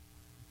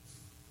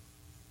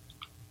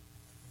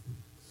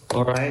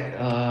 All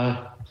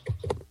right.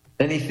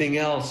 Anything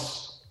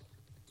else,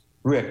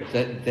 Rick,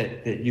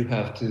 that you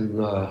have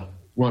to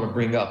want to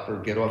bring up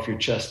or get off your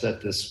chest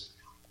at this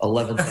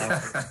 11th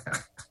hour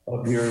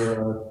of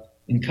your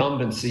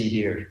incumbency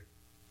here?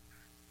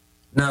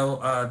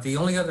 No, the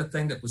only other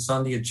thing that was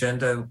on the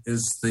agenda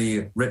is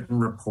the written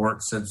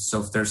reports. And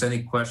so if there's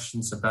any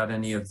questions about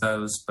any of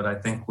those, but I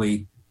think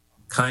we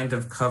kind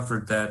of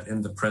covered that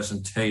in the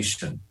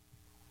presentation.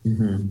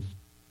 Mm-hmm.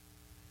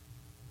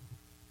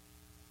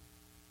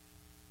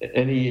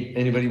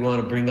 Anybody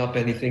want to bring up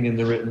anything in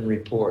the written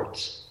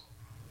reports?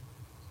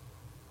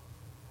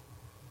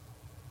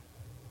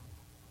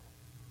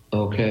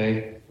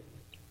 Okay.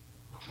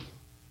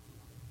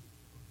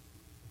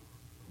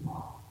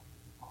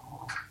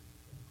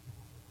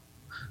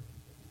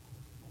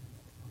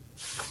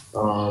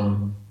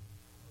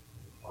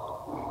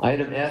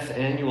 Item F,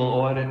 Annual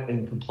Audit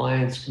and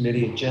Compliance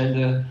Committee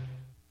Agenda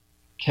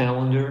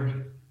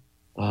Calendar.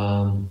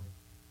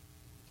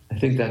 I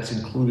think that's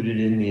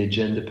included in the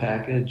agenda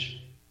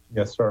package.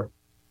 Yes, sir.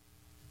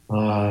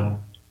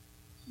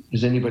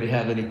 Does anybody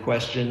have any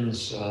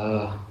questions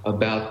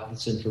about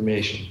this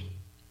information?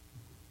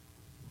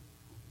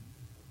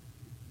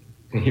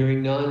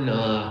 Hearing none,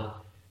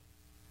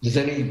 does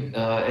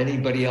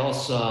anybody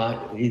else,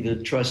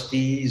 either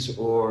trustees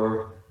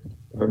or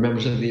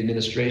members of the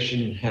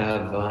administration,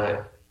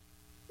 have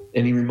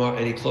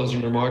any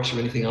closing remarks or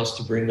anything else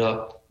to bring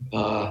up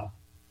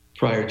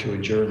prior to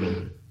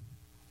adjournment?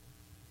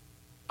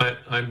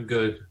 I'm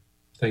good.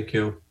 Thank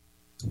you.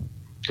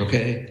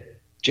 Okay.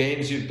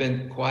 James, you've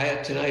been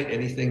quiet tonight.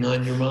 Anything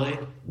on your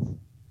mind?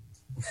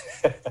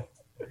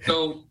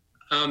 So,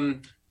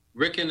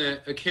 Rick and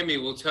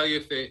Akemi will tell you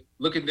if they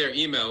look at their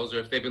emails or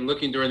if they've been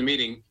looking during the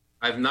meeting.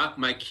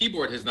 My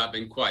keyboard has not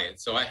been quiet.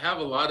 So I have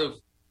a lot of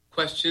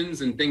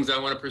questions and things I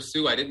want to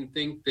pursue. I didn't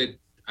think that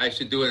I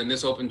should do it in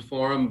this open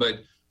forum, but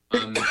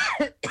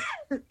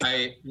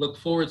I look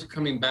forward to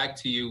coming back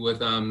to you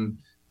with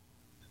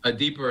a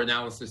deeper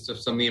analysis of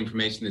some of the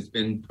information that's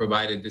been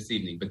provided this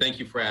evening. But thank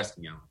you for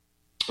asking, Alan.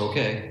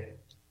 Okay.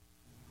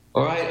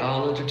 All right.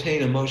 I'll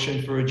entertain a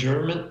motion for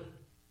adjournment.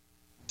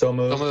 So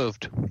moved. So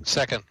moved.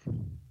 Second.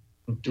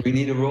 Do we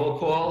need a roll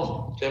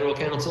call, General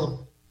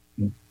Counsel?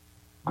 No.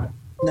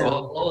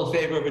 All in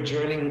favor of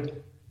adjourning,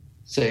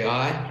 say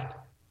aye.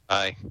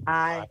 Aye.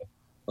 Aye.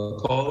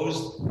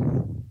 Opposed?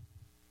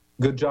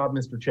 Good job,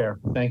 Mr. Chair.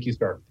 Thank you,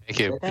 sir. Thank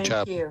you. Good Thank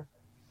job. you.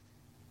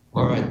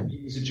 All right.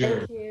 Meeting's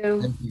adjourned. Thank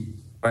you. Thank you.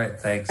 All right,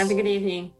 thanks. Have a good evening.